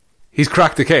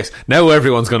cracked the case. Now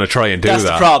everyone's going to try and do That's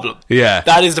that. the problem. Yeah,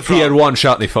 That is the problem. He had one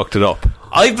shot and he fucked it up.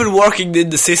 I've been working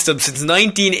in the system since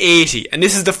 1980, and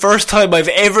this is the first time I've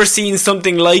ever seen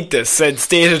something like this, said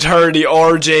State Attorney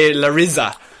R.J.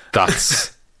 Larissa.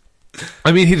 That's.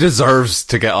 I mean, he deserves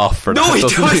to get off for No, that. he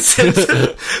doesn't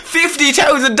doesn't.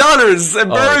 $50,000 in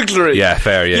burglary. Yeah,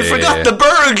 fair. Yeah, You yeah, forgot yeah. the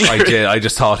burglary. I did. I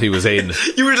just thought he was in.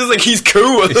 You were just like, he's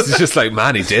cool. It's just like,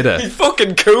 man, he did He's it.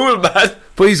 fucking cool, man.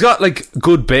 But he's got like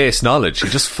good base knowledge. He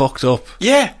just fucked up.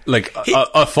 Yeah. Like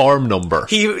a form number.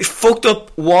 He fucked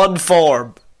up one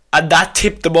form, and that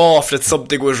tipped him off that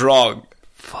something was wrong.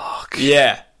 Fuck.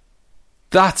 Yeah.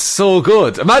 That's so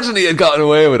good. Imagine he had gotten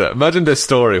away with it. Imagine this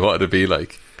story, what it'd be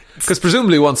like. Because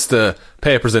presumably once the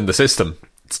paper's in the system,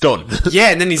 it's done. Yeah,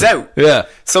 and then he's out. Yeah.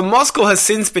 So Moscow has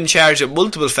since been charged with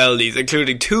multiple felonies,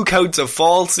 including 2 counts of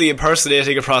falsely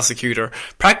impersonating a prosecutor,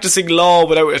 practicing law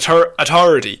without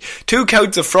authority, 2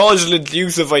 counts of fraudulent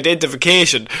use of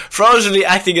identification, fraudulently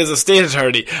acting as a state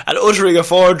attorney, and uttering a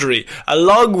forgery,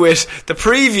 along with the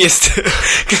previous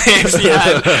claims he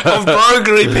had of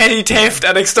burglary, petty theft,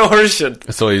 and extortion.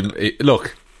 So,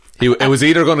 look, it was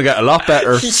either going to get a lot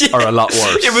better or a lot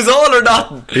worse. It was all or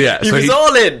nothing. Yeah, he so was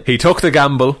all in. He took the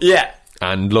gamble. Yeah.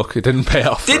 And look, it didn't pay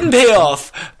off. Didn't pay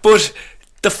off, but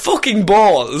the fucking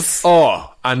balls.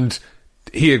 Oh, and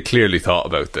he had clearly thought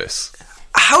about this.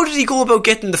 How did he go about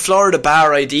getting the Florida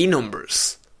bar ID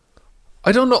numbers?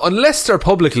 I don't know, unless they're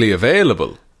publicly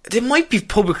available. They might be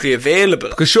publicly available.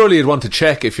 Because surely you'd want to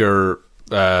check if your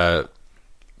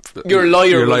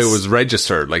lawyer was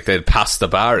registered, like they'd passed the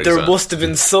bar. There must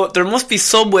be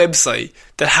some website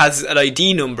that has an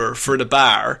ID number for the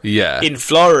bar in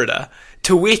Florida,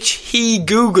 to which he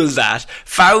Googled that,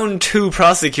 found 2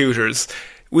 prosecutors,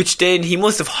 which then he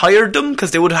must have hired them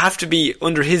because they would have to be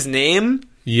under his name.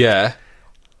 Yeah.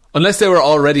 Unless they were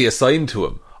already assigned to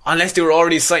him. Unless they were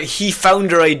already signed. He found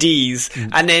their IDs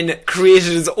and then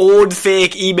created his own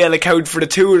fake email account for the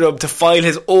 2 of them to file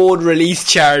his own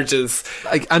release charges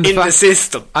in the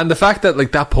system. And the fact that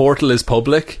like that portal is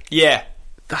public, yeah,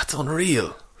 that's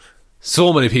unreal.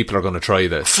 So many people are going to try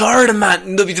this. Florida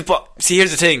man. See, here's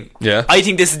the thing. Yeah. I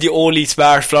think this is the only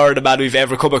smart Florida man we've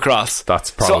ever come across. That's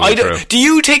probably true. Do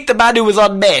you think the man who was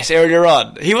on Met earlier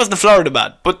on, he wasn't a Florida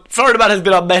man, but Florida man has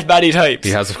been on Met many times. He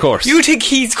has, of course. You think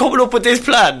he's coming up with this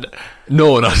plan?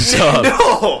 No, not at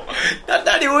all. No, not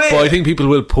anyway. But I think people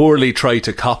will poorly try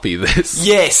to copy this.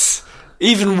 Yes.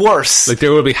 Even worse. Like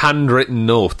there will be handwritten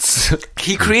notes.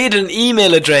 He created an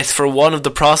email address for one of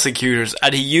the prosecutors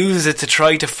and he used it to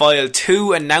try to file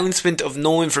 2 announcement of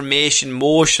no information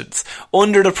motions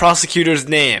under the prosecutor's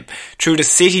name through the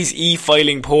city's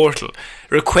e-filing portal,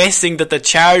 requesting that the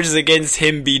charges against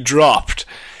him be dropped.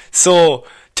 So,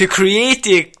 to create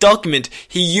the document,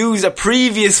 he used a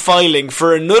previous filing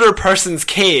for another person's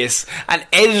case and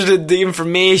edited the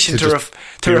information to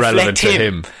reflect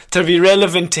him. To be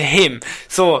relevant to him.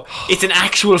 So, it's an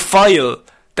actual file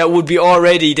that would be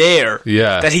already there.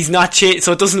 Yeah. That he's not changed,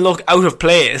 so it doesn't look out of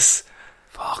place.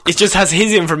 Fuck. It just has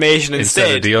his information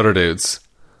Instead of the other dudes.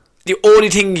 The only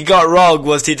thing he got wrong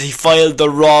was that he filed the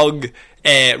wrong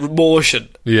motion.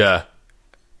 Yeah.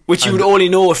 Which you would only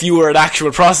know if you were an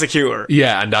actual prosecutor.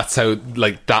 Yeah, and that's how,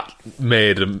 like, that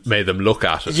made them look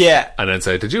at it. Yeah. And then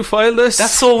say, did you file this?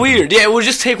 That's so weird. Yeah, it would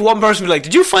just take one person to be like,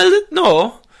 did you file it?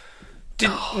 No.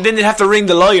 Then they'd have to ring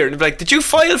the lawyer and be like, did you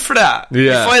file for that?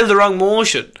 Yeah. You filed the wrong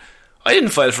motion. I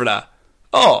didn't file for that.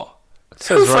 Oh.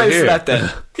 Who filed for that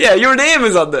then? Yeah, your name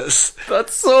is on this.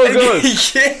 That's so good.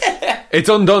 Yeah. It's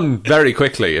undone very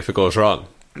quickly if it goes wrong.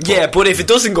 Yeah, but if it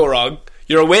doesn't go wrong,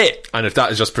 you're away. And if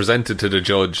that is just presented to the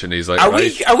judge and he's like, Are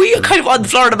we kind of on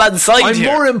Florida Man's side I'm here?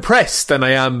 more impressed than I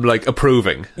am, like,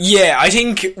 approving. Yeah, I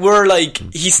think we're like,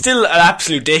 he's still an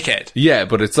absolute dickhead. Yeah,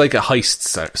 but it's like a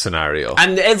heist scenario.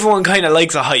 And everyone kind of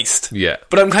likes a heist. Yeah.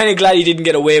 But I'm kind of glad he didn't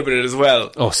get away with it as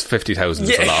well. Oh, 50,000 is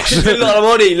a Yeah, lot. it's a lot of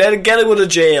money. Get him out of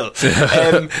jail.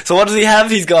 So what does he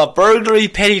have? He's got burglary,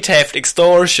 petty theft,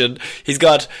 extortion. He's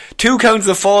got 2 counts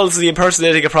of falsely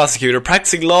impersonating a prosecutor,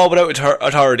 practicing law without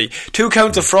authority, 2 counts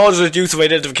of fraudulent use of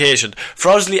identification,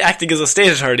 fraudulently acting as a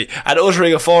state attorney, and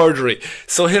uttering a forgery.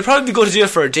 So he'll probably go to jail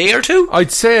for a day or 2.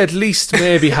 I'd say at least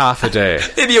maybe half a day.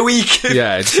 Maybe a week.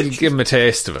 Yeah, give him a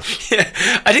taste of it. Yeah,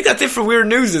 I think that's it for Weird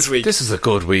News this week. This is a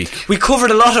good week. We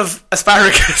covered a lot of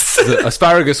asparagus. The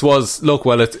asparagus was,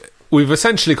 we've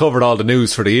essentially covered all the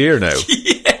news for the year now.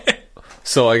 Yeah.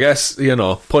 So I guess,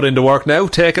 put into work now,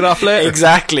 take it off later.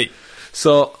 Exactly.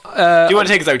 So, do you want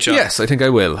to take us out, Sean? Yes, I think I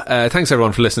will. Thanks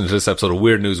everyone for listening to this episode of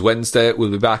Weird News Wednesday.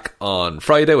 We'll be back on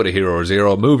Friday with a Hero or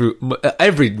Zero movie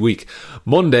every week.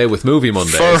 Monday with Movie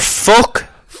Monday. For fuck,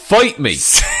 fight me.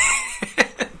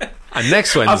 And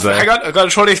next Wednesday, I got to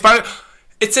throw the asparagus.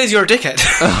 It says you're a dickhead.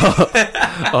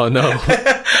 Oh no.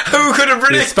 Who could have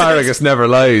predicted? The asparagus never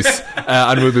lies.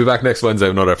 And we'll be back next Wednesday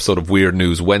with another episode of Weird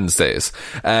News Wednesdays.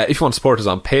 If you want to support us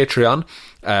on Patreon,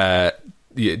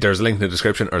 there's a link in the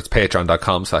description, or it's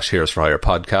patreon.com/Heroes for Hire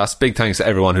podcast. Big thanks to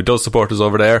everyone who does support us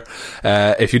over there.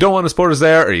 If you don't want to support us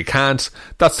there, or you can't,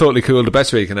 that's totally cool. The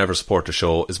best way you can ever support the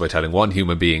show is by telling one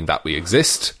human being that we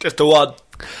exist. Just the one.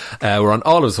 We're on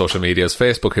all of the social medias: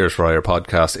 Facebook Heroes for Hire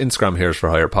podcast, Instagram Heroes for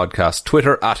Hire podcast,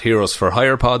 Twitter @Heroes for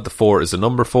Hire pod. The 4 is the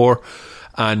number 4.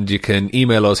 And you can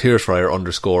email us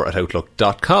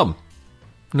heroesforhire_@outlook.com.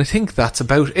 And I think that's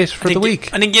about it for the week.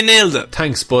 I think you nailed it.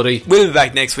 Thanks, buddy. We'll be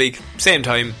back next week, same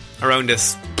time, around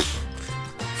this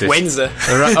Wednesday.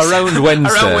 Around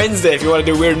Wednesday. Around Wednesday, if you want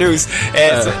to do Weird News.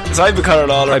 So I've been Conor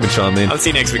Lawler. I've been Sean Mean. I'll see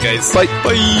you next week, guys. Bye.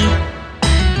 Bye.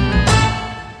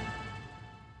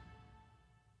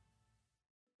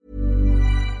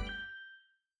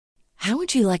 How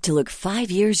would you like to look 5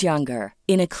 years younger?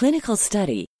 In a clinical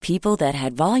study, people that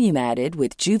had volume added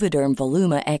with Juvederm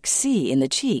Voluma XC in the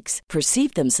cheeks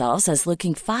perceived themselves as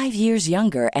looking 5 years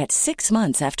younger at 6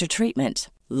 months after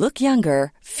treatment. Look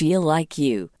younger, feel like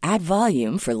you. Add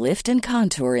volume for lift and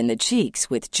contour in the cheeks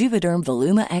with Juvederm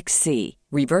Voluma XC.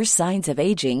 Reverse signs of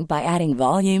aging by adding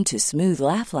volume to smooth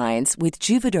laugh lines with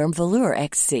Juvederm Volure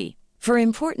XC. For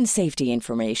important safety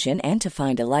information and to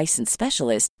find a licensed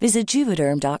specialist, visit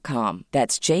Juvederm.com.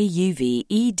 That's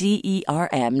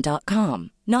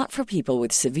JUVEDERM.com. Not for people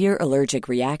with severe allergic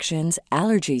reactions,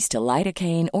 allergies to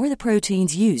lidocaine, or the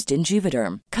proteins used in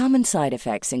Juvederm. Common side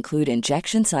effects include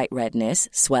injection site redness,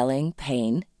 swelling,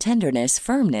 pain, tenderness,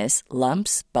 firmness,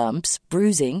 lumps, bumps,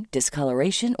 bruising,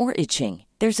 discoloration, or itching.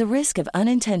 There's a risk of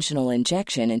unintentional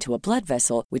injection into a blood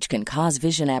vessel, which can cause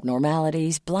vision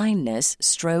abnormalities, blindness,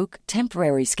 stroke,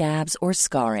 temporary scabs, or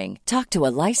scarring. Talk to a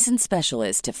licensed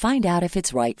specialist to find out if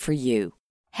it's right for you.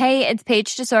 Hey, it's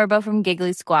Paige DeSorbo from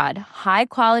Giggly Squad. High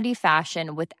quality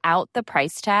fashion without the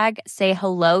price tag. Say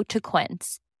hello to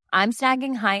Quince. I'm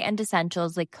snagging high-end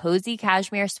essentials like cozy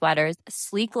cashmere sweaters,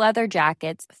 sleek leather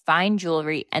jackets, fine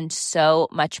jewelry, and so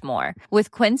much more.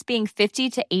 With Quince being 50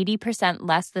 to 80%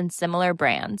 less than similar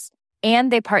brands.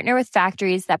 And they partner with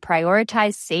factories that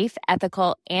prioritize safe,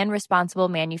 ethical, and responsible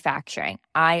manufacturing.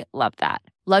 I love that.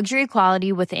 Luxury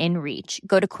quality within reach.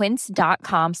 Go to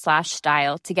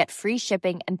quince.com/style to get free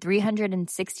shipping and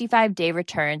 365-day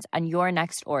returns on your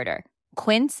next order.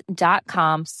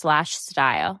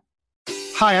 Quince.com/style.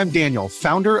 Hi, I'm Daniel,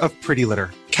 founder of Pretty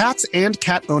Litter. Cats and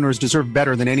cat owners deserve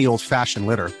better than any old-fashioned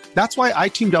litter. That's why I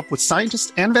teamed up with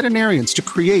scientists and veterinarians to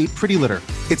create Pretty Litter.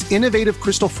 Its innovative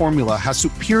crystal formula has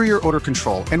superior odor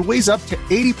control and weighs up to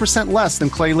 80% less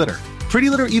than clay litter. Pretty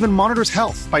Litter even monitors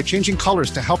health by changing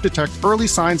colors to help detect early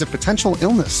signs of potential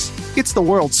illness. It's the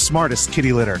world's smartest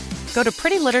kitty litter. Go to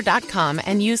prettylitter.com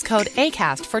and use code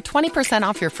ACAST for 20%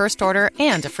 off your first order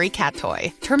and a free cat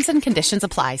toy. Terms and conditions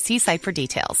apply. See site for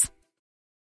details.